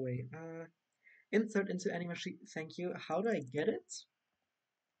another way. Insert into any machine. Thank you. How do I get it?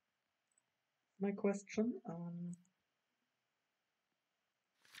 My question.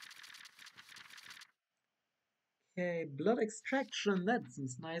 Okay, blood extraction. That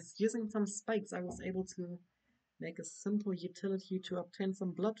seems nice. Using some spikes, I was able to make a simple utility to obtain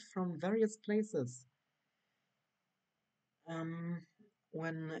some blood from various places.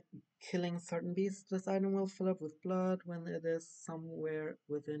 When killing certain beasts, this item will fill up with blood when it is somewhere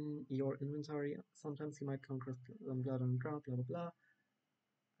within your inventory. Sometimes you might come across blood on the ground, blah blah blah.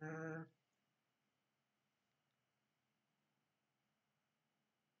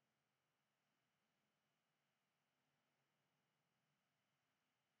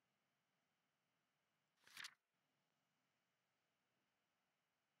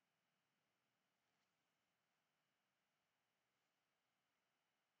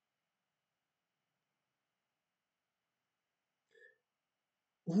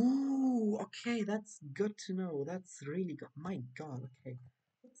 Ooh, okay, that's good to know. That's really good. My god, okay.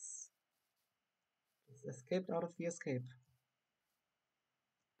 Let's escaped out of the escape.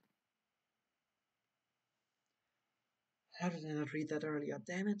 How did I not read that earlier?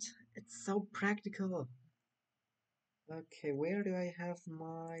 Damn it. It's so practical. Okay, where do I have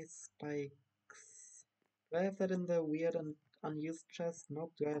my spikes? Do I have that in the weird and unused chest?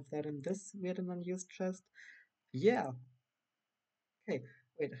 Nope. Do I have that in this weird and unused chest? Yeah. Okay.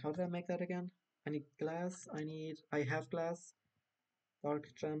 Wait, how did I make that again? I need glass. I have glass. Dark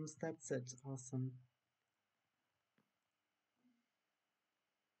gems. That's it. Awesome.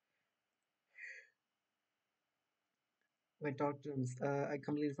 Wait, dark gems. I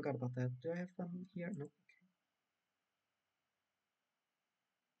completely forgot about that. Do I have them here? No.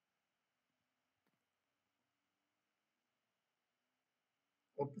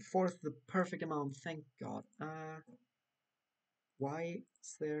 Oh, four is the perfect amount. Thank God. Why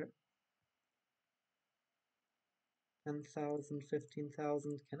is there 10,000,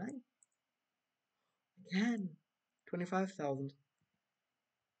 15,000? Can I? I can. 25,000.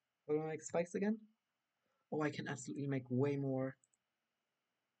 Will I make spikes again? Oh, I can absolutely make way more.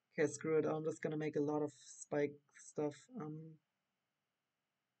 Okay, screw it. I'm just gonna make a lot of spike stuff.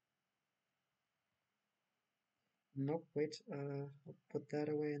 Nope, wait. I'll put that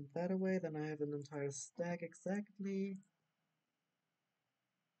away and that away. Then I have an entire stack exactly.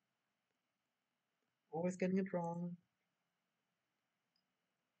 Always getting it wrong.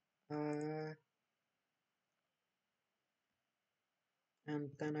 And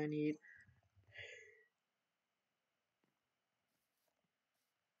then I need...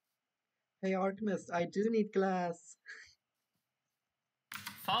 Hey, Artemis, I do need glass.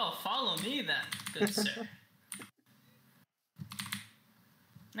 Follow me then, good sir.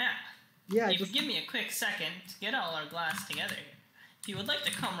 Now, Yeah, if you give me a quick second to get all our glass together here, if you would like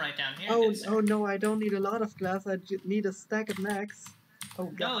to come right down here, Oh, good sir. oh no, I don't need a lot of glass. I need a stack at max. Oh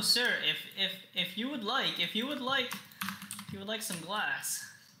god. No, sir. If you would like some glass.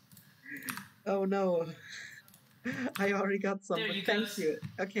 Oh no. I already got some, There but you thank go. you.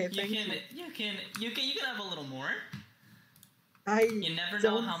 Okay, thank you. You can have a little more. I You never know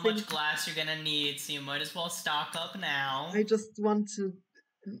don't how think... much glass you're gonna need, so you might as well stock up now. I just want to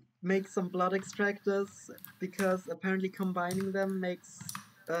make some blood extractors because apparently combining them makes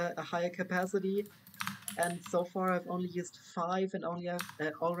a higher capacity. And so far I've only used 5 and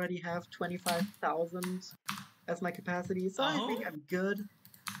already have 25,000 as my capacity, so I think I'm good.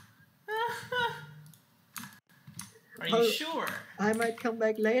 Are you sure? I might come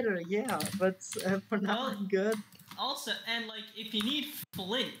back later, yeah, but for now I'm good. Also, and like, if you need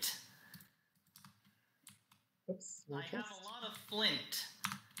flint, Oops, I have a lot of flint.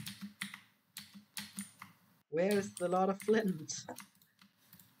 Where's the lot of flint?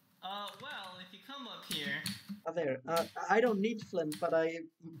 Well, if you come up here. Oh, there. I don't need flint, but I...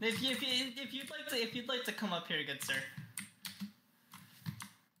 If you'd like to come up here, good sir.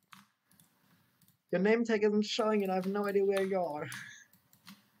 Your name tag isn't showing and I have no idea where you are.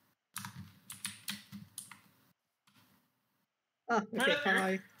 Ah, Right okay, up can here.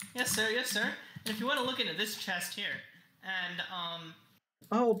 I? Yes, sir. Yes, sir. And if you want to look into this chest here, and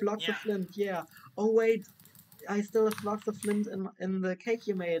Oh, blocks yeah, of flint, yeah. Oh, wait, I still have blocks of flint in the cake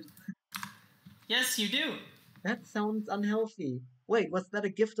you made. yes, you do. That sounds unhealthy. Wait, was that a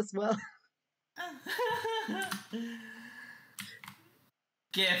gift as well?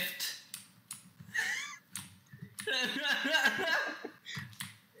 Gift.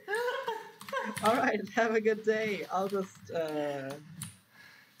 Alright, have a good day. I'll just,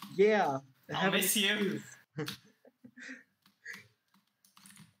 yeah, I'll have an miss you. excuse.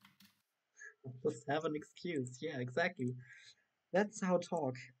 Just have an excuse. Yeah, exactly. That's how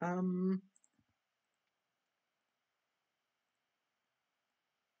talk.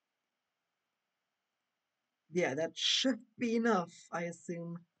 Yeah, that should be enough, I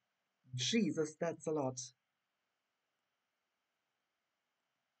assume. Jesus, that's a lot.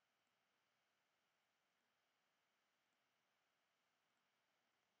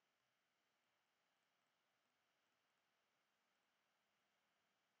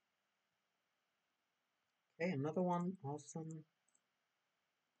 Okay, another one. Awesome.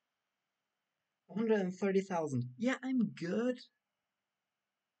 130,000. Yeah, I'm good.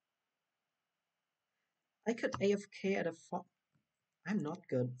 I could AFK at a I'm not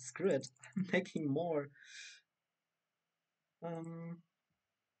good. Screw it. I'm making more. Um,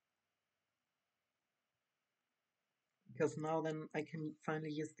 because now then I can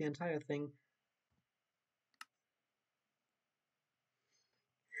finally use the entire thing.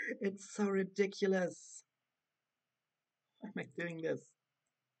 It's so ridiculous. Why am I doing this?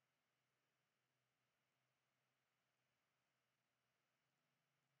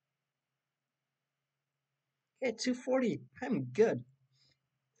 Okay, 240. I'm good.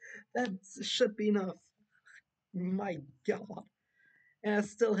 That should be enough. My god. And I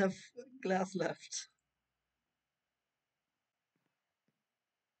still have glass left.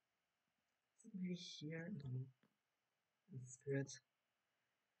 Maybe here? No. Screw it.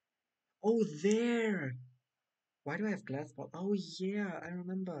 Oh, there! Why do I have glass ball? Oh, yeah, I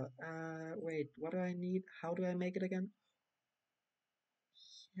remember. Wait, what do I need? How do I make it again?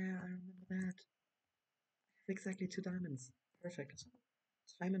 Yeah, I remember that. Exactly 2 diamonds. Perfect.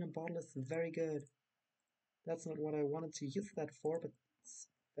 Time in a bottle is very good. That's not what I wanted to use that for, but it's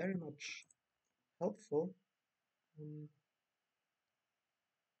very much helpful. Um,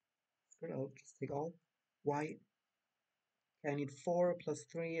 good, I'll just take all. Why? Okay, I need 4 plus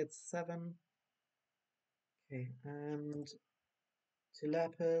 3, it's 7. Okay, and 2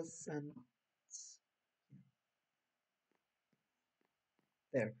 lapis, and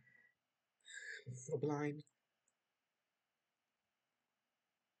there. It's so blind.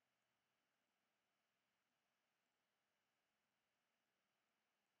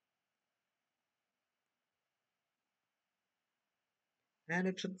 And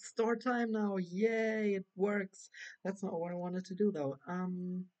it should store time now. Yay, it works. That's not what I wanted to do though.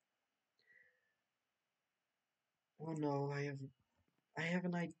 Oh no, I have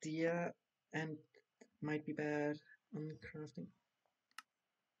an idea and it might be bad on crafting.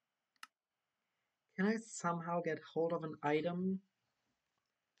 Can I somehow get hold of an item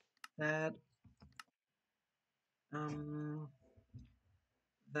that um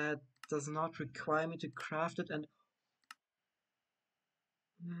that does not require me to craft it and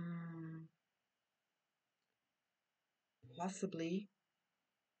mm, possibly,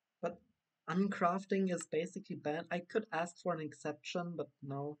 but uncrafting is basically banned. I could ask for an exception, but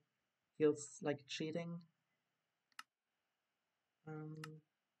no, feels like cheating. Um,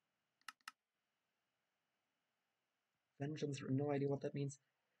 Vengeance, no idea what that means.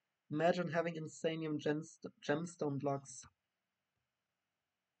 Imagine having insanium gemstone blocks.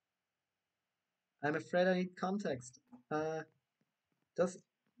 I'm afraid I need context. Uh, does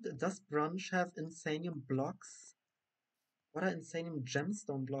does Brunch have insanium blocks? What are insanium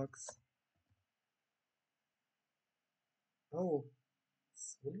gemstone blocks? Oh,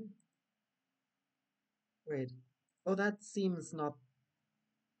 sorry. Wait. Oh, that seems not.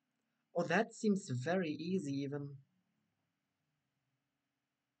 Oh, that seems very easy even.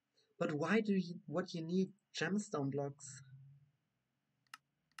 But why do you? What you need gemstone blocks?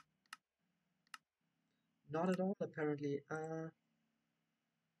 Not at all, apparently.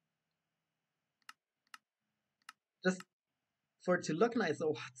 Just for it to look nice. Oh,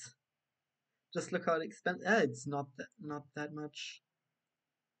 what? Just look how expensive. It's not that much.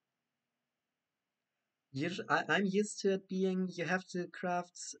 I'm used to it being you have to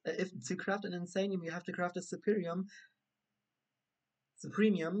craft if to craft an insanium you have to craft a supremium,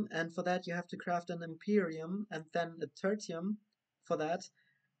 and for that you have to craft an imperium, and then a tertium for that,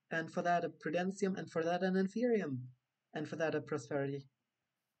 and for that a prudentium, and for that an inferium. And for that, a prosperity.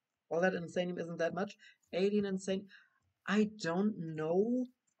 All that insanium isn't that much. 18 insane. I don't know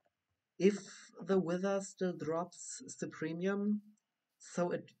if the Wither still drops Supremium,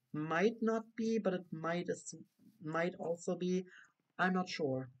 so it might not be, but it might also be. I'm not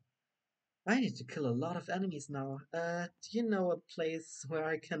sure. I need to kill a lot of enemies now. Do you know a place where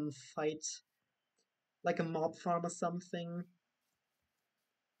I can fight like a mob farm or something?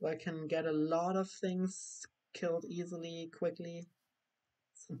 Where I can get a lot of things killed easily, quickly?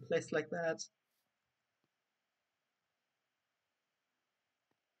 Some place like that.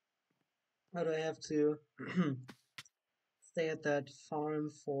 Or do I have to stay at that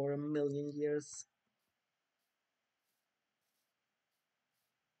farm for a million years?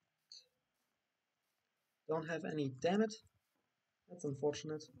 Don't have any, damn it. That's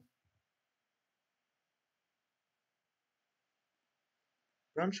unfortunate.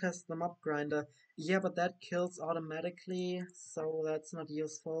 Grunge has the mob grinder. Yeah, but that kills automatically, so that's not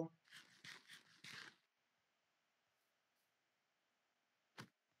useful.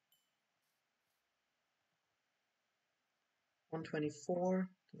 124.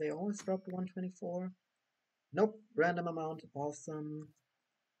 Do they always drop 124? Nope, random amount. Awesome.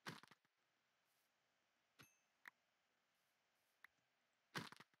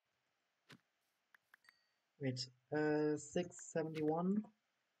 Wait, 671.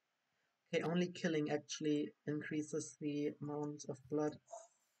 Okay, only killing actually increases the amount of blood.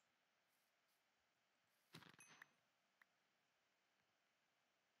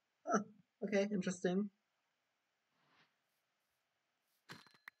 Huh, okay, interesting.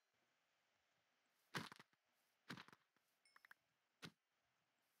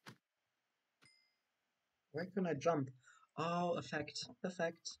 Where can I jump? Oh, effect,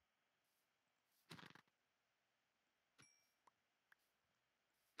 effect.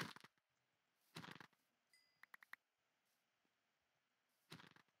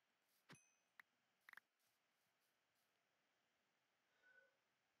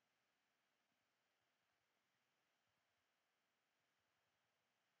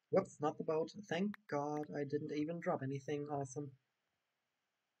 What's not about? Thank God I didn't even drop anything awesome.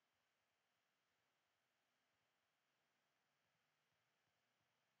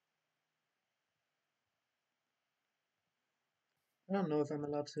 I don't know if I'm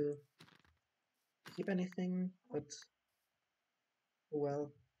allowed to keep anything, but oh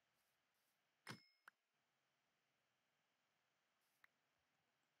well.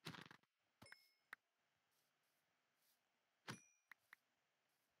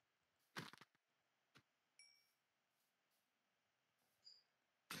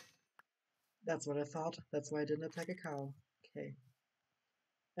 That's what I thought. That's why I didn't attack a cow. Okay.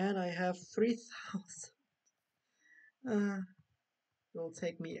 And I have 3,000. It'll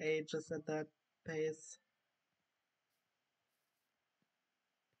take me ages at that pace.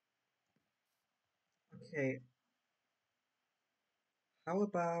 Okay. How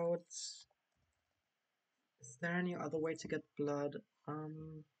about... Is there any other way to get blood?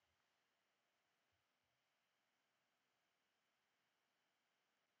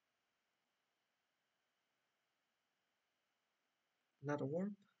 Blood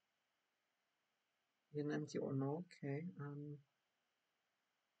orb? An empty or no? Okay.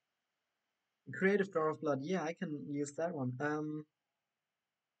 Creative draw of blood. Yeah, I can use that one.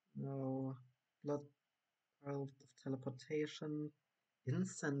 No. Blood pearl of teleportation.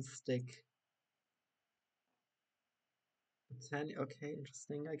 Incense stick. Okay,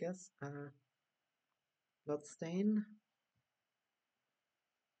 interesting, I guess. Bloodstain.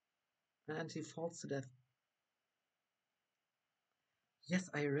 And he falls to death. Yes,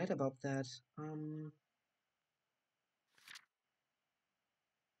 I read about that.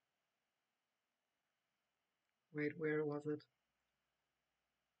 Wait, where was it?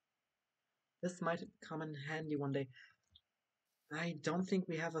 This might come in handy one day. I don't think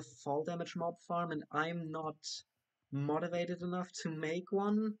we have a fall damage mob farm, and I'm not motivated enough to make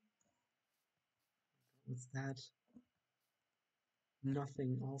one. What's that?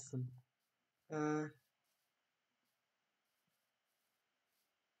 Nothing. Awesome. Uh,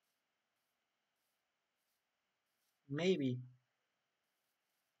 maybe.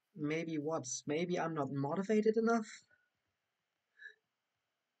 Maybe what? Maybe I'm not motivated enough?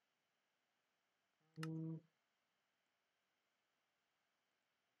 Mm,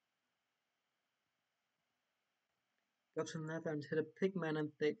 Go to Nether and hit a pigman and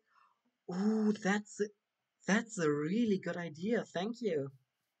they... Ooh, that's a really good idea. Thank you.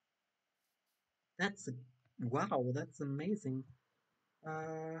 That's a... Wow, that's amazing.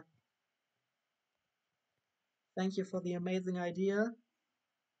 Uh, Thank you for the amazing idea.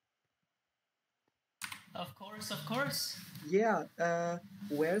 Of course, of course. Yeah,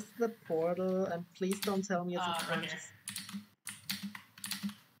 where's the portal? And please don't tell me it's in Right here. branches.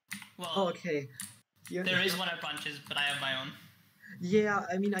 Oh, Well, okay. You, there is one at Bunches, but I have my own. yeah,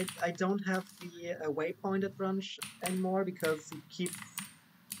 I mean, I don't have the waypointed branch anymore because he keeps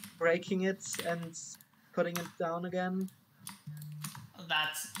breaking it and putting it down again.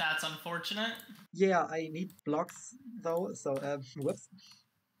 That's unfortunate. Yeah, I need blocks though, so whoops,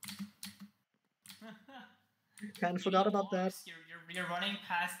 kind of You forgot need about that. blocks. You're running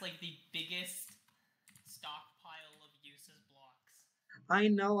past like the biggest stockpile of useless blocks I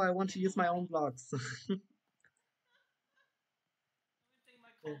know I want to in the use my own world. blocks. The only thing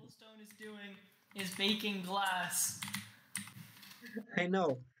my cobblestone is doing is baking glass. I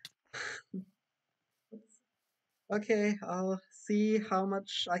know. Okay, I'll see how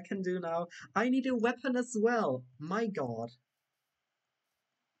much I can do now. I need a weapon as well. My god.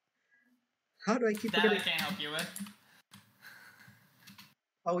 How do I keep That I forgetting? can't help you with.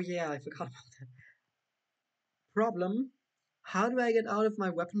 Oh yeah, I forgot about that. Problem. How do I get out of my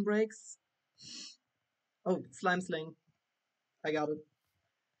weapon breaks? Oh, slime sling. I got it.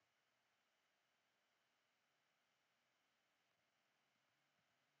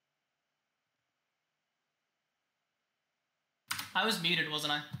 I was muted,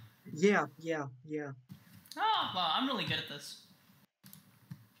 wasn't I? Yeah, yeah, yeah. Oh, well, I'm really good at this.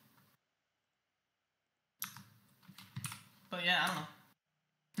 But yeah, I don't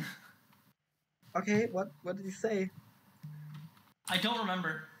know. Okay, what did you say? I don't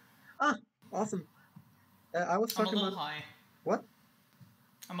remember. Ah, awesome. I was I'm a talking little about high. what?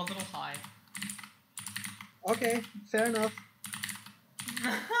 I'm a little high. Okay, fair enough.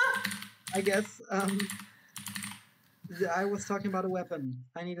 I guess. I was talking about a weapon.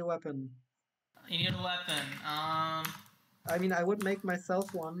 I need a weapon. You need a weapon. I mean, I would make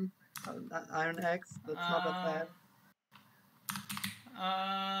myself one. Iron axe. That's not that Um, bad.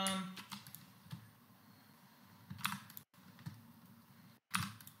 um,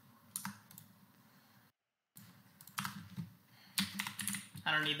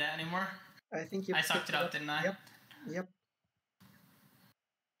 I don't need that anymore. I think you I sucked picked it it up, up. didn't I? Yep, yep.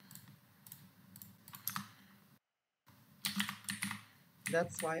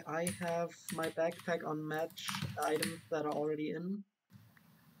 That's why I have my backpack on match items that are already in.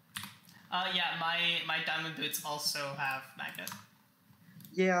 Yeah, my diamond boots also have magnet.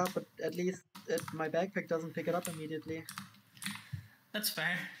 Yeah, but at least my backpack doesn't pick it up immediately. That's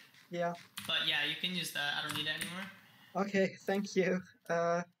fair. Yeah. But yeah, you can use that. I don't need it anymore. Okay, thank you.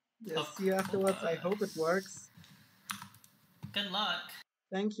 Yeah, Of see you afterwards. I hope it course. works. Good luck.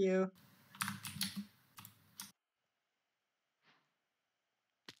 Thank you.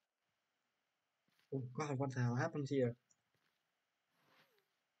 Oh god, what the hell happened here?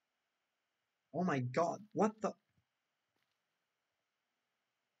 Oh my god, what the?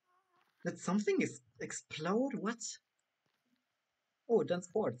 Did something explode? What? Oh, done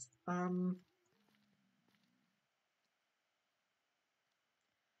sports.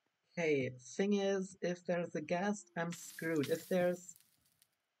 Hey, thing is, if there's a ghast, I'm screwed. If there's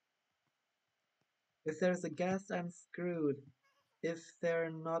a ghast, I'm screwed. If there are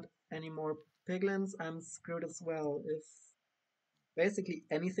not any more piglins, I'm screwed as well. If basically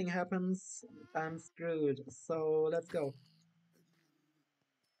anything happens, I'm screwed. So let's go.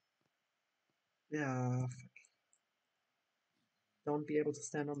 Yeah, don't be able to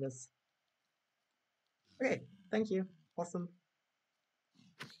stand on this. Okay, thank you. Awesome.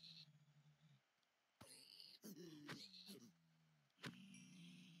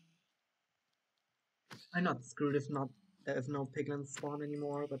 I'm not screwed if no piglins spawn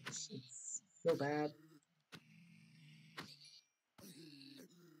anymore, but it's so bad.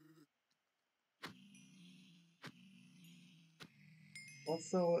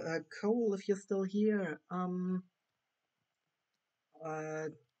 Also, Cole, if you're still here, uh,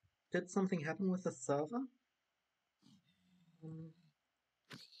 did something happen with the server? Um,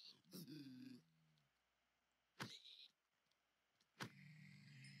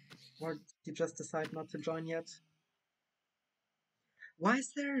 or did you just decide not to join yet? Why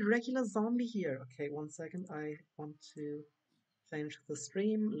is there a regular zombie here? Okay, 1 second. I want to change the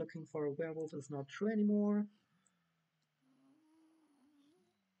stream. Looking for a werewolf is not true anymore.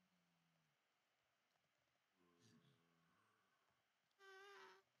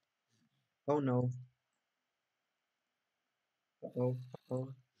 Oh no. Uh-oh. Uh-oh.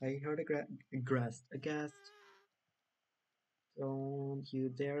 I heard a ghast. Don't you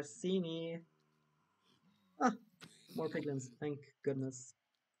dare see me. Ah, more piglins. Thank goodness.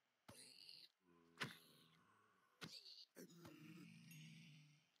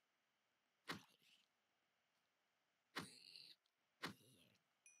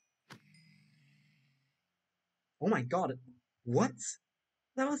 Oh my god. What?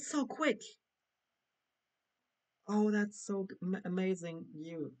 That was so quick. Oh, that's so amazing.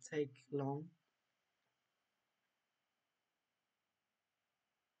 You take long.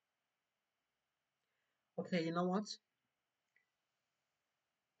 Okay, you know what?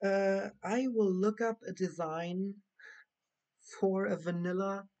 I will look up a design for a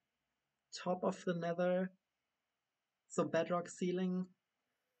vanilla top of the nether, so bedrock ceiling.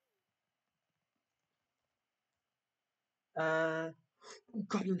 Uh,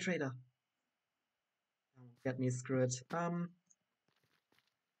 Goblin Trader. Don't get me screwed.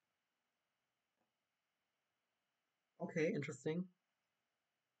 Okay, interesting.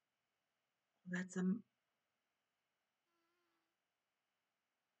 That's a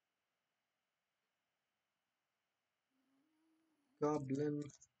Goblin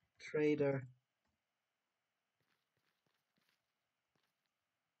Trader.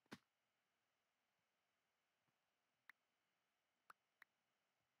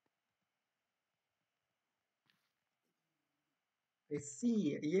 I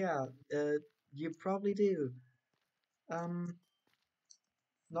see. Yeah, you probably do. Um,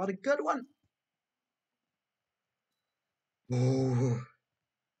 Not a good one. Oh,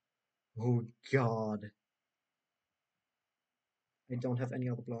 oh God. I don't have any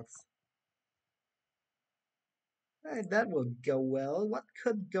other blocks. Hey, that will go well. What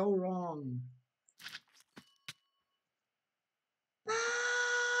could go wrong? Ah!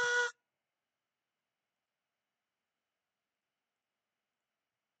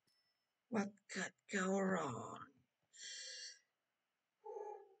 What could go wrong?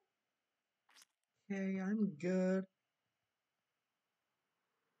 Okay, I'm good.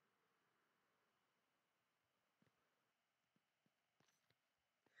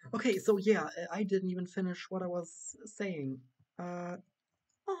 Okay, so yeah, I didn't even finish what I was saying. Uh,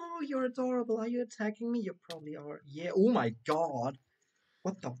 oh, you're adorable. Are you attacking me? You probably are. Yeah, oh my god.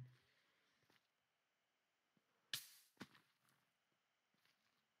 What the?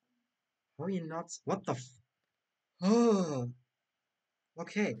 How are you not? What the? Oh,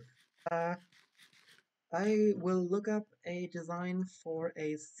 okay. Uh, I will look up a design for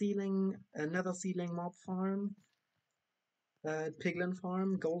a ceiling, another ceiling mob farm, piglin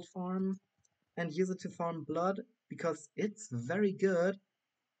farm, gold farm, and use it to farm blood because it's very good,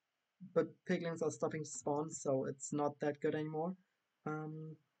 but piglins are stopping to spawn, so it's not that good anymore.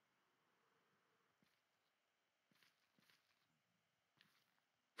 Um,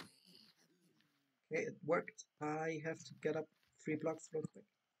 okay, it worked. I have to get up 3 blocks real quick.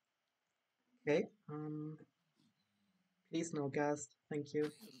 Okay, please no ghast, thank you.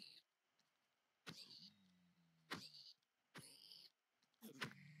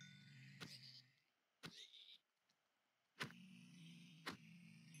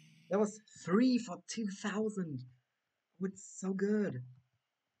 That was 3 for 2,000. Oh, it's so good.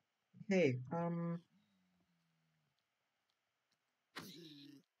 Okay,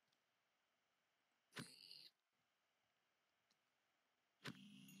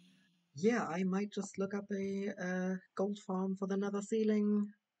 yeah, I might just look up a gold farm for the nether ceiling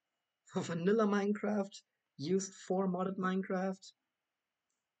for vanilla Minecraft. Use for modded Minecraft.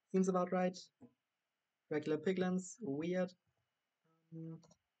 Seems about right. Regular piglins, weird.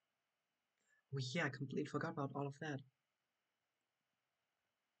 Oh yeah, I completely forgot about all of that.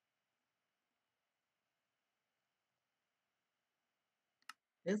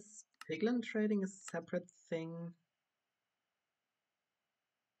 Is piglin trading a separate thing?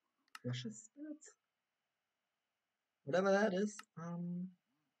 Precious spirits? Whatever that is,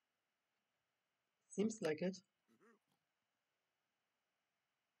 seems like it.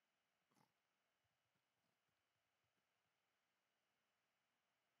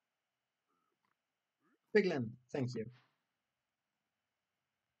 Piglin, thank you.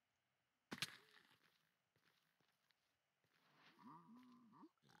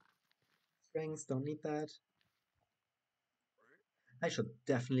 Strings, don't need that. I should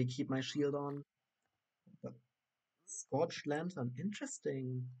definitely keep my shield on. But Scorched Lantern,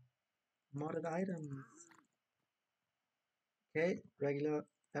 interesting. Modded items. Okay, regular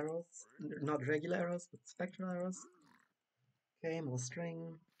arrows. Not regular arrows, but spectral arrows. Okay, more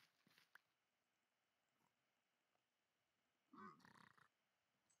string.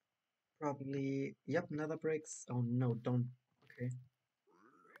 Probably, yep, nether bricks. Oh no, don't. Okay.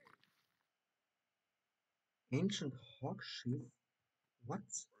 Ancient Hawksheath? What?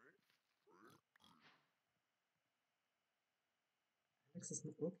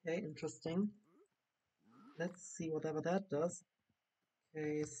 Okay, interesting. Let's see whatever that does.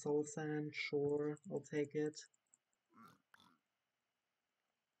 Okay, soul sand, sure, I'll take it.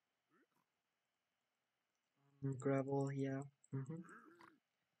 Gravel, yeah.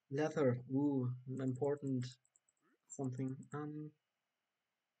 Leather, ooh, important something.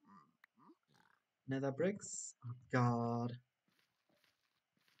 Nether bricks. Oh, God.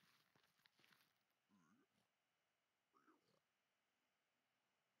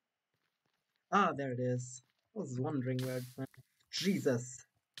 Ah, there it is. I was wondering where it went. Jesus.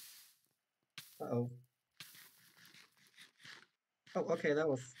 Uh-oh. Oh, okay, that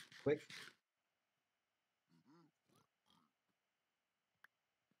was quick.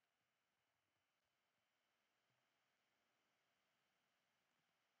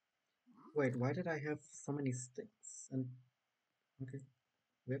 Wait, why did I have so many sticks? And okay,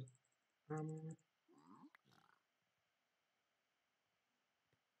 weird. Um.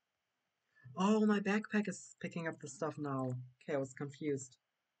 Oh, my backpack is picking up the stuff now. Okay, I was confused.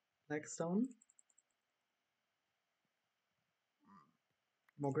 Blackstone.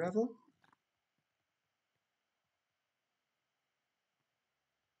 More gravel.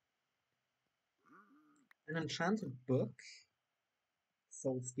 An enchanted book.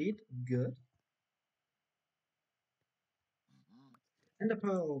 Soul speed. Good. And the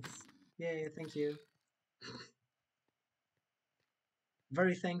pearls. Yay, thank you.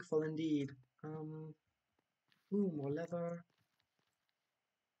 Very thankful indeed. Ooh, more leather.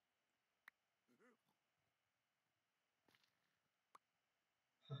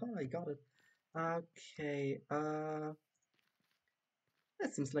 Haha, I got it. Okay, that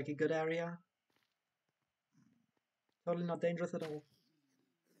seems like a good area. Totally not dangerous at all.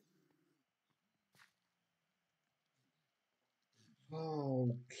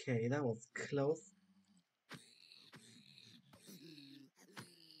 Okay, that was close.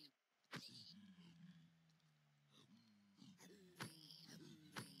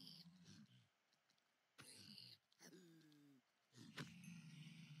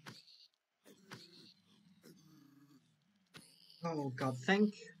 Oh god,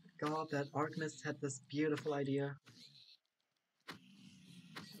 thank god that Arcanist had this beautiful idea.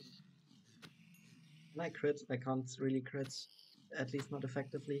 Can I crit? I can't really crit. At least not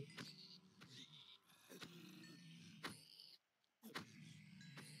effectively.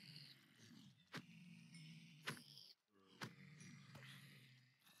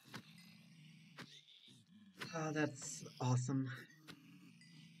 Ah, that's awesome.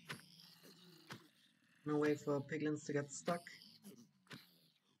 No way for piglins to get stuck.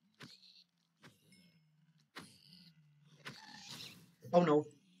 Oh no.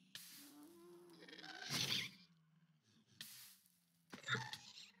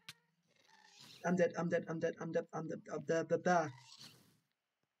 I'm dead, I'm dead, I'm dead, I'm dead, I'm dead, I'm dead, dead, dead.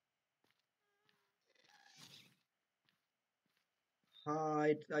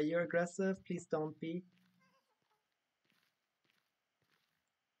 Hi, are you aggressive? Please don't be.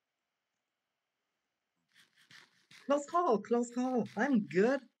 Close call, close call. I'm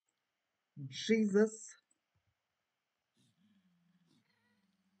good. Jesus.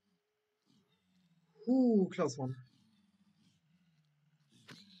 Ooh, close one.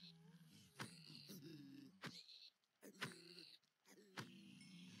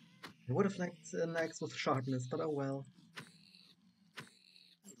 I would have liked an axe with sharpness, but oh well.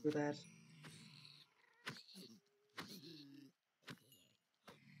 Do that.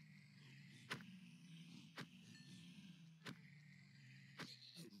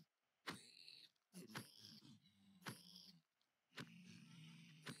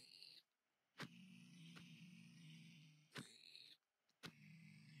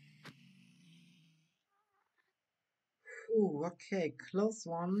 Ooh, okay, close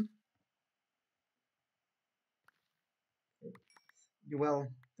one. Well,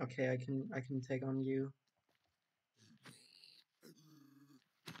 okay, I can take on you.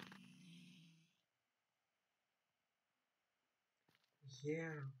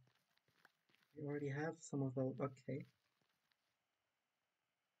 Yeah, we already have some of those. Okay.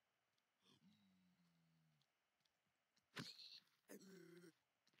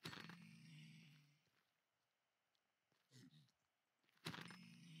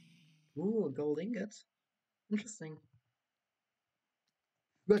 Ooh, a gold ingot. Interesting.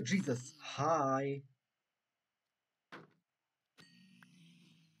 But Jesus, hi.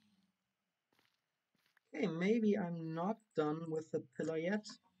 Okay, maybe I'm not done with the pillar yet.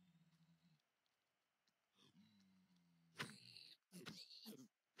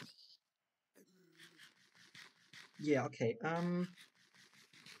 Yeah, okay.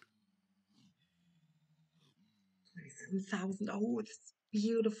 7,000. Oh, it's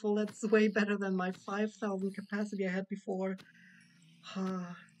beautiful. That's way better than my 5,000 capacity I had before.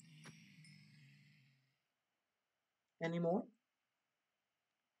 Any more?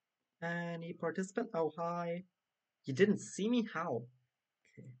 Any participant? Oh, hi. You didn't see me? How?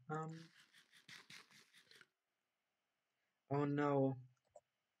 Okay. Oh no.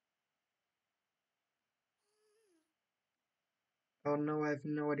 Oh no, I have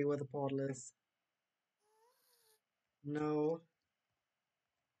no idea where the portal is. No.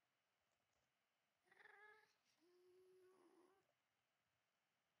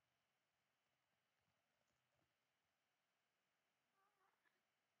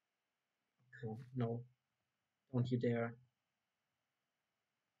 Oh, no. Don't you dare.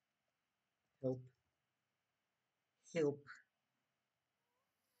 Help. Help.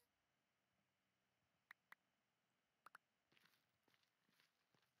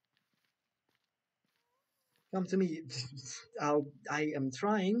 Come to me. I am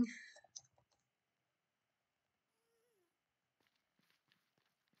trying.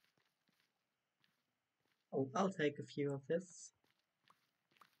 Oh, I'll take a few of this.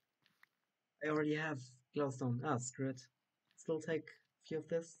 I already have glowstone. Ah, screw it. Still take a few of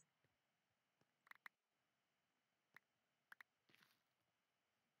this.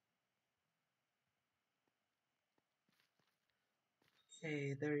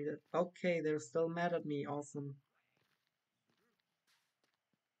 Okay, okay, they're still mad at me. Awesome.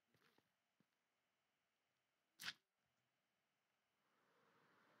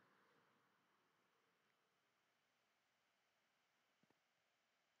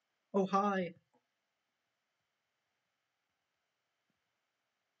 Oh, hi.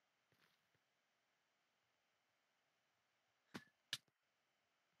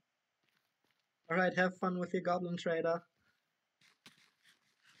 Alright, have fun with your goblin trader.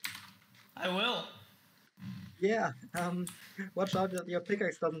 I will. Yeah, watch out that your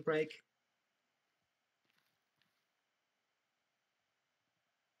pickaxe doesn't break.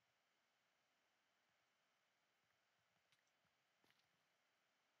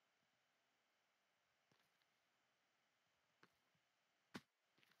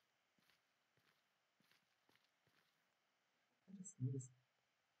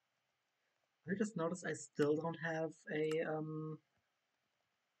 I just noticed I still don't have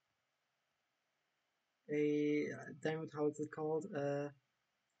damn it, how is it called?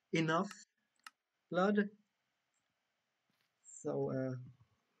 Enough blood. So,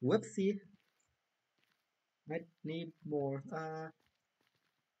 whoopsie. Might need more.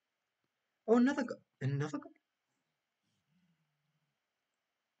 Oh, another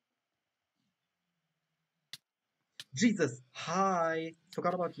Jesus! Hi!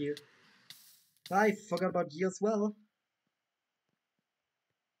 Forgot about you. I forgot about you as well.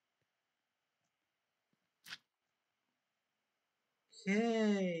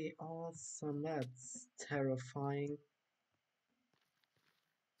 Yay! Awesome, that's terrifying.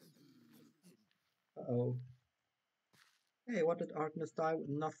 Uh-oh. Hey, what did Artemis die with?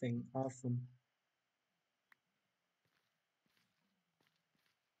 Nothing. Awesome.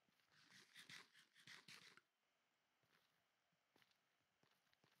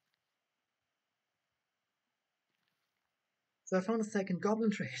 So I found a second goblin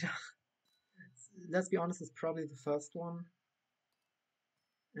trader. Let's be honest, it's probably the first one.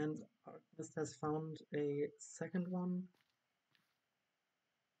 And Artemis has found a second one.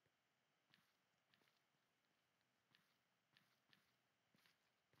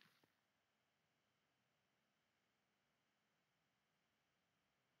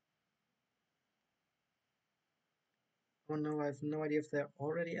 Oh no, I have no idea if they're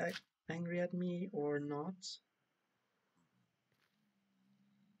already angry at me or not.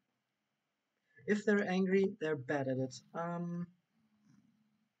 If they're angry, they're bad at it.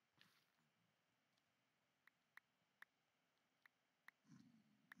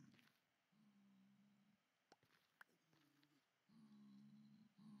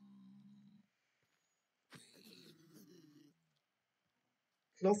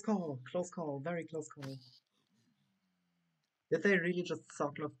 Close call, very close call. Did they really just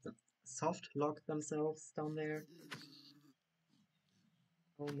soft lock themselves down there?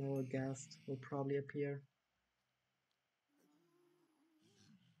 Oh no, a ghast will probably appear.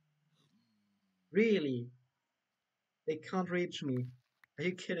 Really? They can't reach me. Are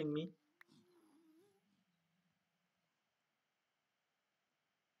you kidding me?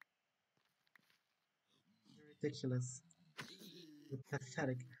 You're ridiculous. You're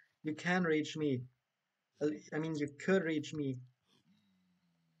pathetic. You can reach me. I mean, you could reach me.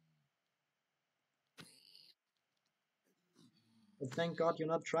 But thank God you're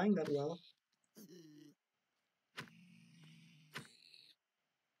not trying that well.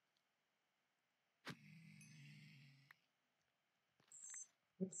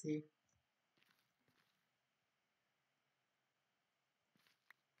 Oopsie.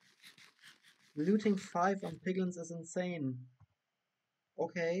 Looting 5 on piglins is insane.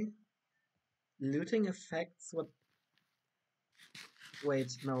 Okay. Looting affects what...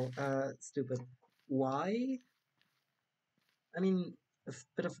 Wait, no, stupid. Why? I mean, a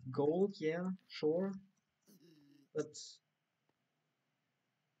bit of gold, yeah, sure. But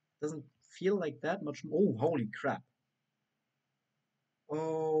doesn't feel like that much. Oh, holy crap.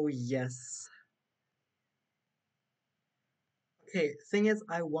 Oh, yes. Okay, thing is,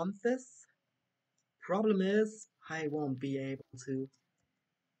 I want this. Problem is, I won't be able to.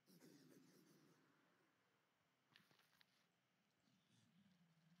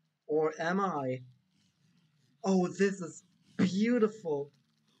 Or am I? Oh, this is beautiful.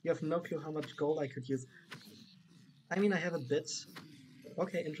 You have no clue how much gold I could use. I mean, I have a bit.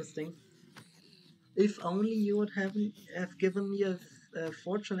 Okay, interesting. If only you would have given me a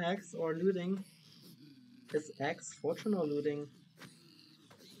fortune X or looting. Is X fortune or looting?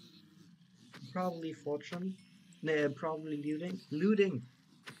 Probably fortune. No, probably looting. Looting!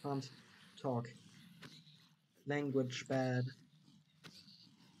 Can't talk. Language bad.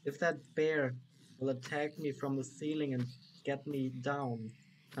 If that bear will attack me from the ceiling and get me down,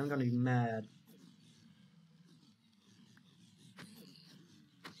 I'm gonna be mad.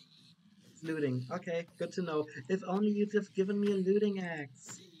 It's looting. Okay, good to know. If only you'd have given me a looting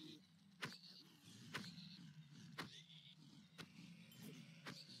axe.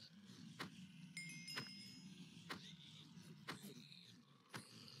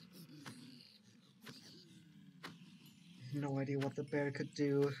 No idea what the bear could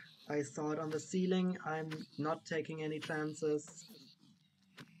do. I saw it on the ceiling. I'm not taking any chances.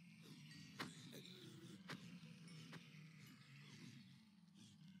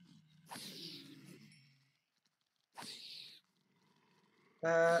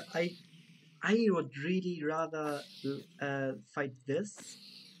 Uh, I I would really rather fight this.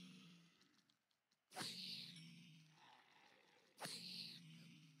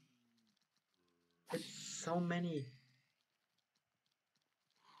 It's so many.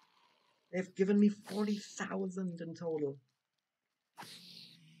 They've given me 40,000 in total.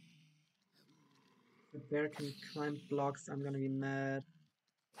 The bear can climb blocks, I'm gonna be mad.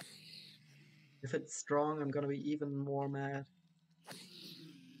 If it's strong, I'm gonna be even more mad.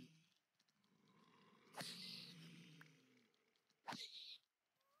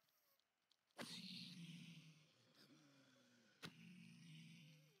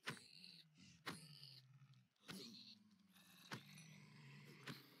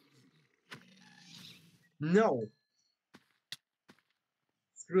 No!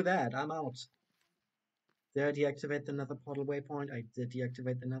 Screw that, I'm out. Did I deactivate the nether portal waypoint? I did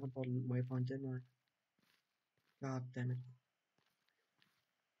deactivate the nether portal waypoint, didn't I? God damn it.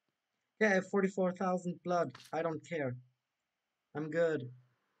 Yeah, I have 44,000 blood. I don't care. I'm good.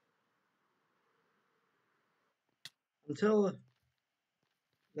 Until,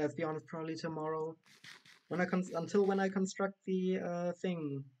 let's be honest, probably tomorrow. Until when I construct the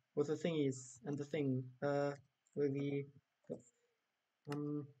thing with the thingies and the thing. With the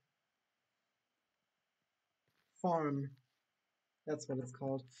um farm. That's what it's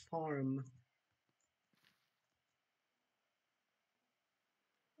called. Farm.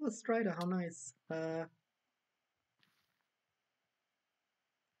 Oh, Strider, how nice.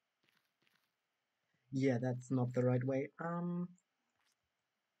 Yeah, that's not the right way.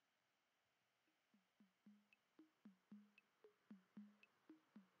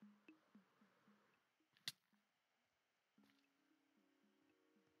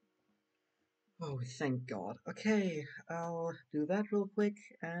 Oh, thank God. Okay, I'll do that real quick,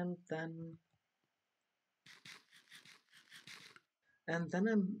 and then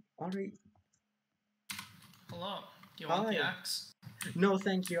I'm already... Hello. Do you want the Hi. axe? No,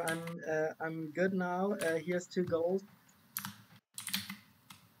 thank you. I'm good now. Here's 2 gold.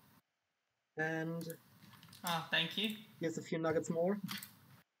 And Ah, thank you. here's a few nuggets more.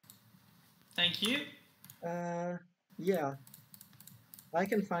 Thank you. Yeah. I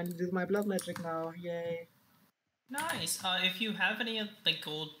can finally do my blood magic now. Yay. Nice. If you have any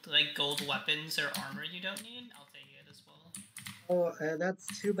gold weapons or armor you don't need, I'll take it as well. Oh, that's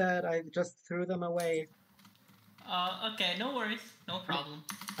too bad. I just threw them away. Okay, no worries, no problem.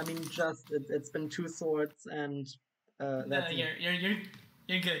 I mean, it's been 2 swords and No, that's you're good.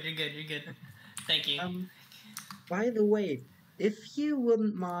 You're good. Thank you. By the way, if you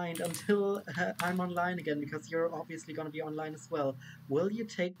wouldn't mind until I'm online again, because you're obviously gonna be online as well, will you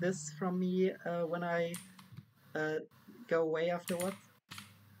take this from me when I go away afterwards?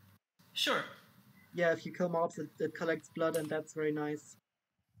 Sure. Yeah, if you kill mobs, it collects blood, and that's very nice.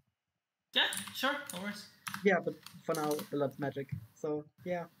 Yeah, sure, no worries. Yeah, but for now, blood magic. So,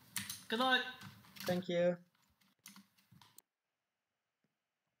 yeah. Good luck. Thank you.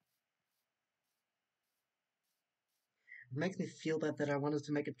 It makes me feel bad that I wanted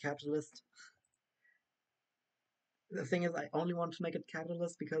to make it capitalist. The thing is, I only want to make it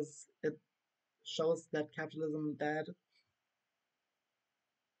capitalist because it shows that capitalism bad.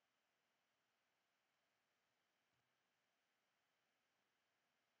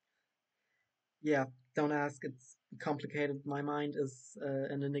 Yeah, don't ask, it's complicated. My mind is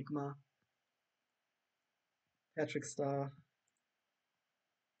an enigma. Patrick Star.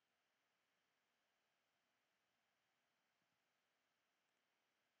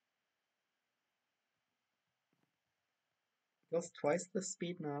 Goes twice the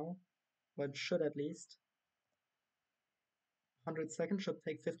speed now, but it should at least. 100 seconds should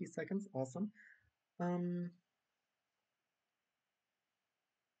take 50 seconds. Awesome. Um,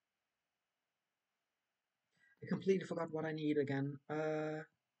 I completely forgot what I need again.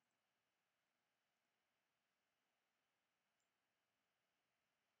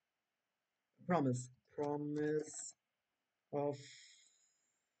 Promise. Promise of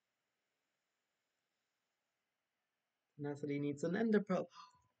tenacity needs an ender pearl.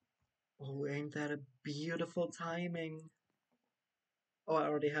 Oh, ain't that a beautiful timing? Oh, I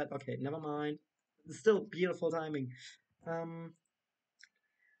already had. Okay, never mind. Still beautiful timing. Um,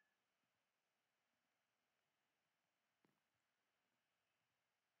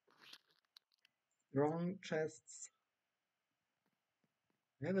 wrong chests.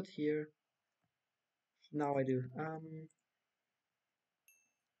 I have it here. Now I do.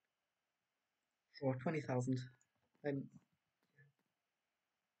 For 20,000. I'm.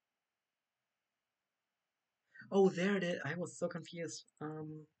 Oh, there it is. I was so confused.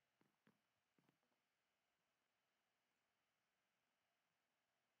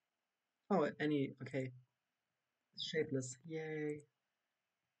 Oh, any. Okay. Shapeless. Yay.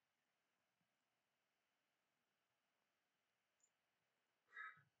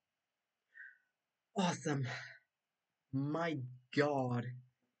 Awesome. My god.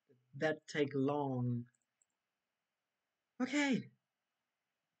 That take long. Okay.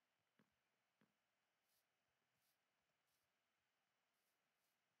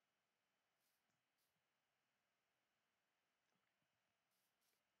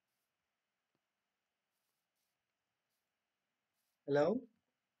 Hello?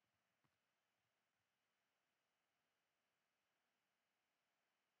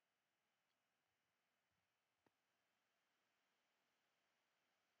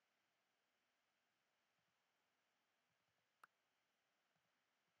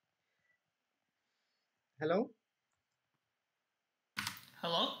 Hello?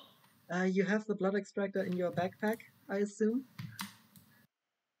 Hello? You have the blood extractor in your backpack, I assume?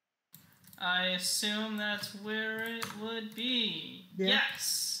 I assume that's where it would be. Yeah.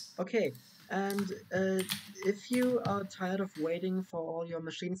 Yes! Okay. And if you are tired of waiting for all your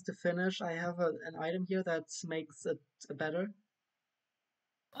machines to finish, I have an item here that makes it better.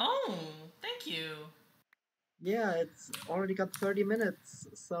 Oh, thank you. Yeah, it's already got 30 minutes,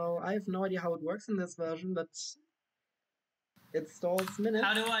 so I have no idea how it works in this version, but it stalls How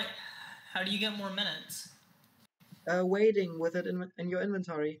minutes. do I. How do you get more minutes? Waiting with it in your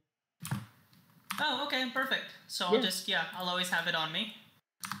inventory. Oh, okay, perfect. So I'll Yeah, just, yeah, I'll always have it on me.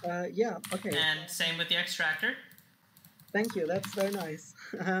 yeah, okay. And same with the extractor. Thank you, that's very nice.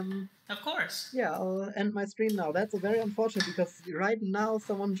 Of course. Yeah, I'll end my stream now. That's very unfortunate because right now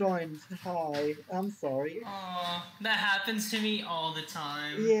someone joined. Hi, I'm sorry. Oh, that happens to me all the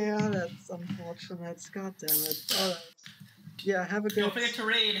time. Yeah, that's unfortunate. God damn it. Alright. Yeah, have a Don't good. forget to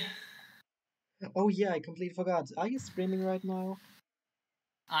raid. Oh, yeah, I completely forgot. Are you streaming right now?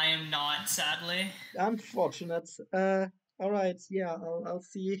 I am not, sadly. Unfortunate. Alright, yeah, I'll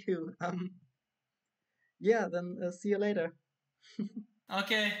see you. Yeah, then see you later.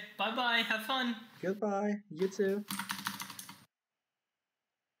 Okay, bye bye, have fun. Goodbye. You too.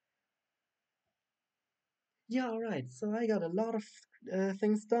 Yeah, alright. So I got a lot of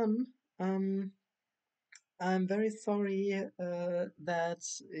things done. Um, I'm very sorry that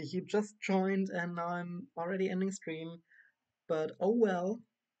you just joined and now I'm already ending stream, but oh well.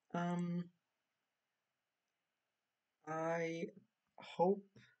 Um, I hope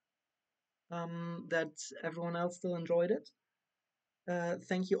that everyone else still enjoyed it.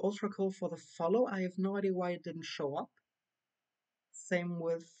 Thank you, Ultracool, for the follow. I have no idea why it didn't show up. Same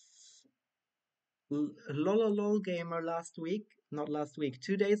with Lololol Gamer last week. Not last week,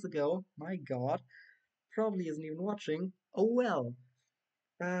 2 days ago. My god. Probably isn't even watching. Oh well.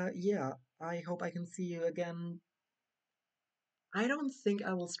 Yeah, I hope I can see you again. I don't think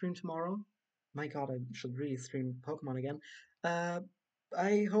I will stream tomorrow. My god, I should really stream Pokemon again. Uh,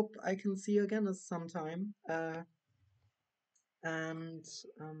 I hope I can see you again at some time. And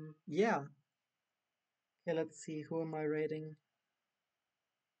yeah. Okay, let's see. Who am I rating?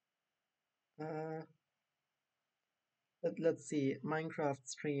 Uh, let's see. Minecraft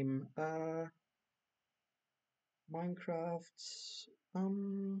stream. Minecraft.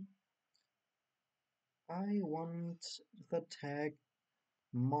 I want the tag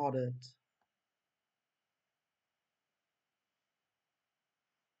modded.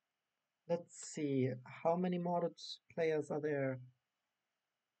 Let's see. How many modded players are there?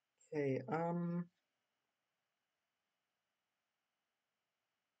 Okay. I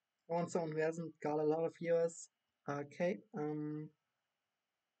want someone who hasn't got a lot of viewers. Okay.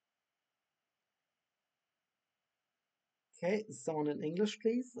 Okay. Someone in English,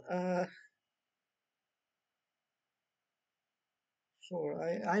 please. Sure.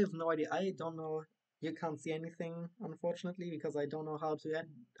 I have no idea. I don't know. You can't see anything, unfortunately, because I don't know how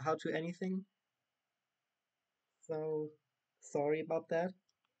to anything. So sorry about that.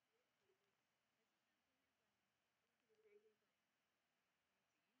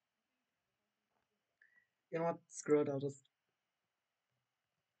 You know what? Screw it. I'll just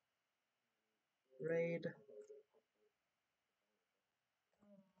raid.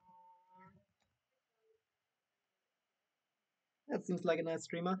 That seems like a nice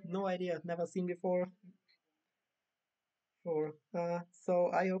streamer. No idea. Never seen before. Sure. So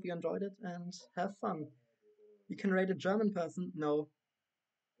I hope you enjoyed it and have fun. You can rate a German person? No.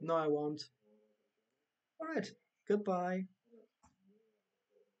 No, I won't. Alright. Goodbye.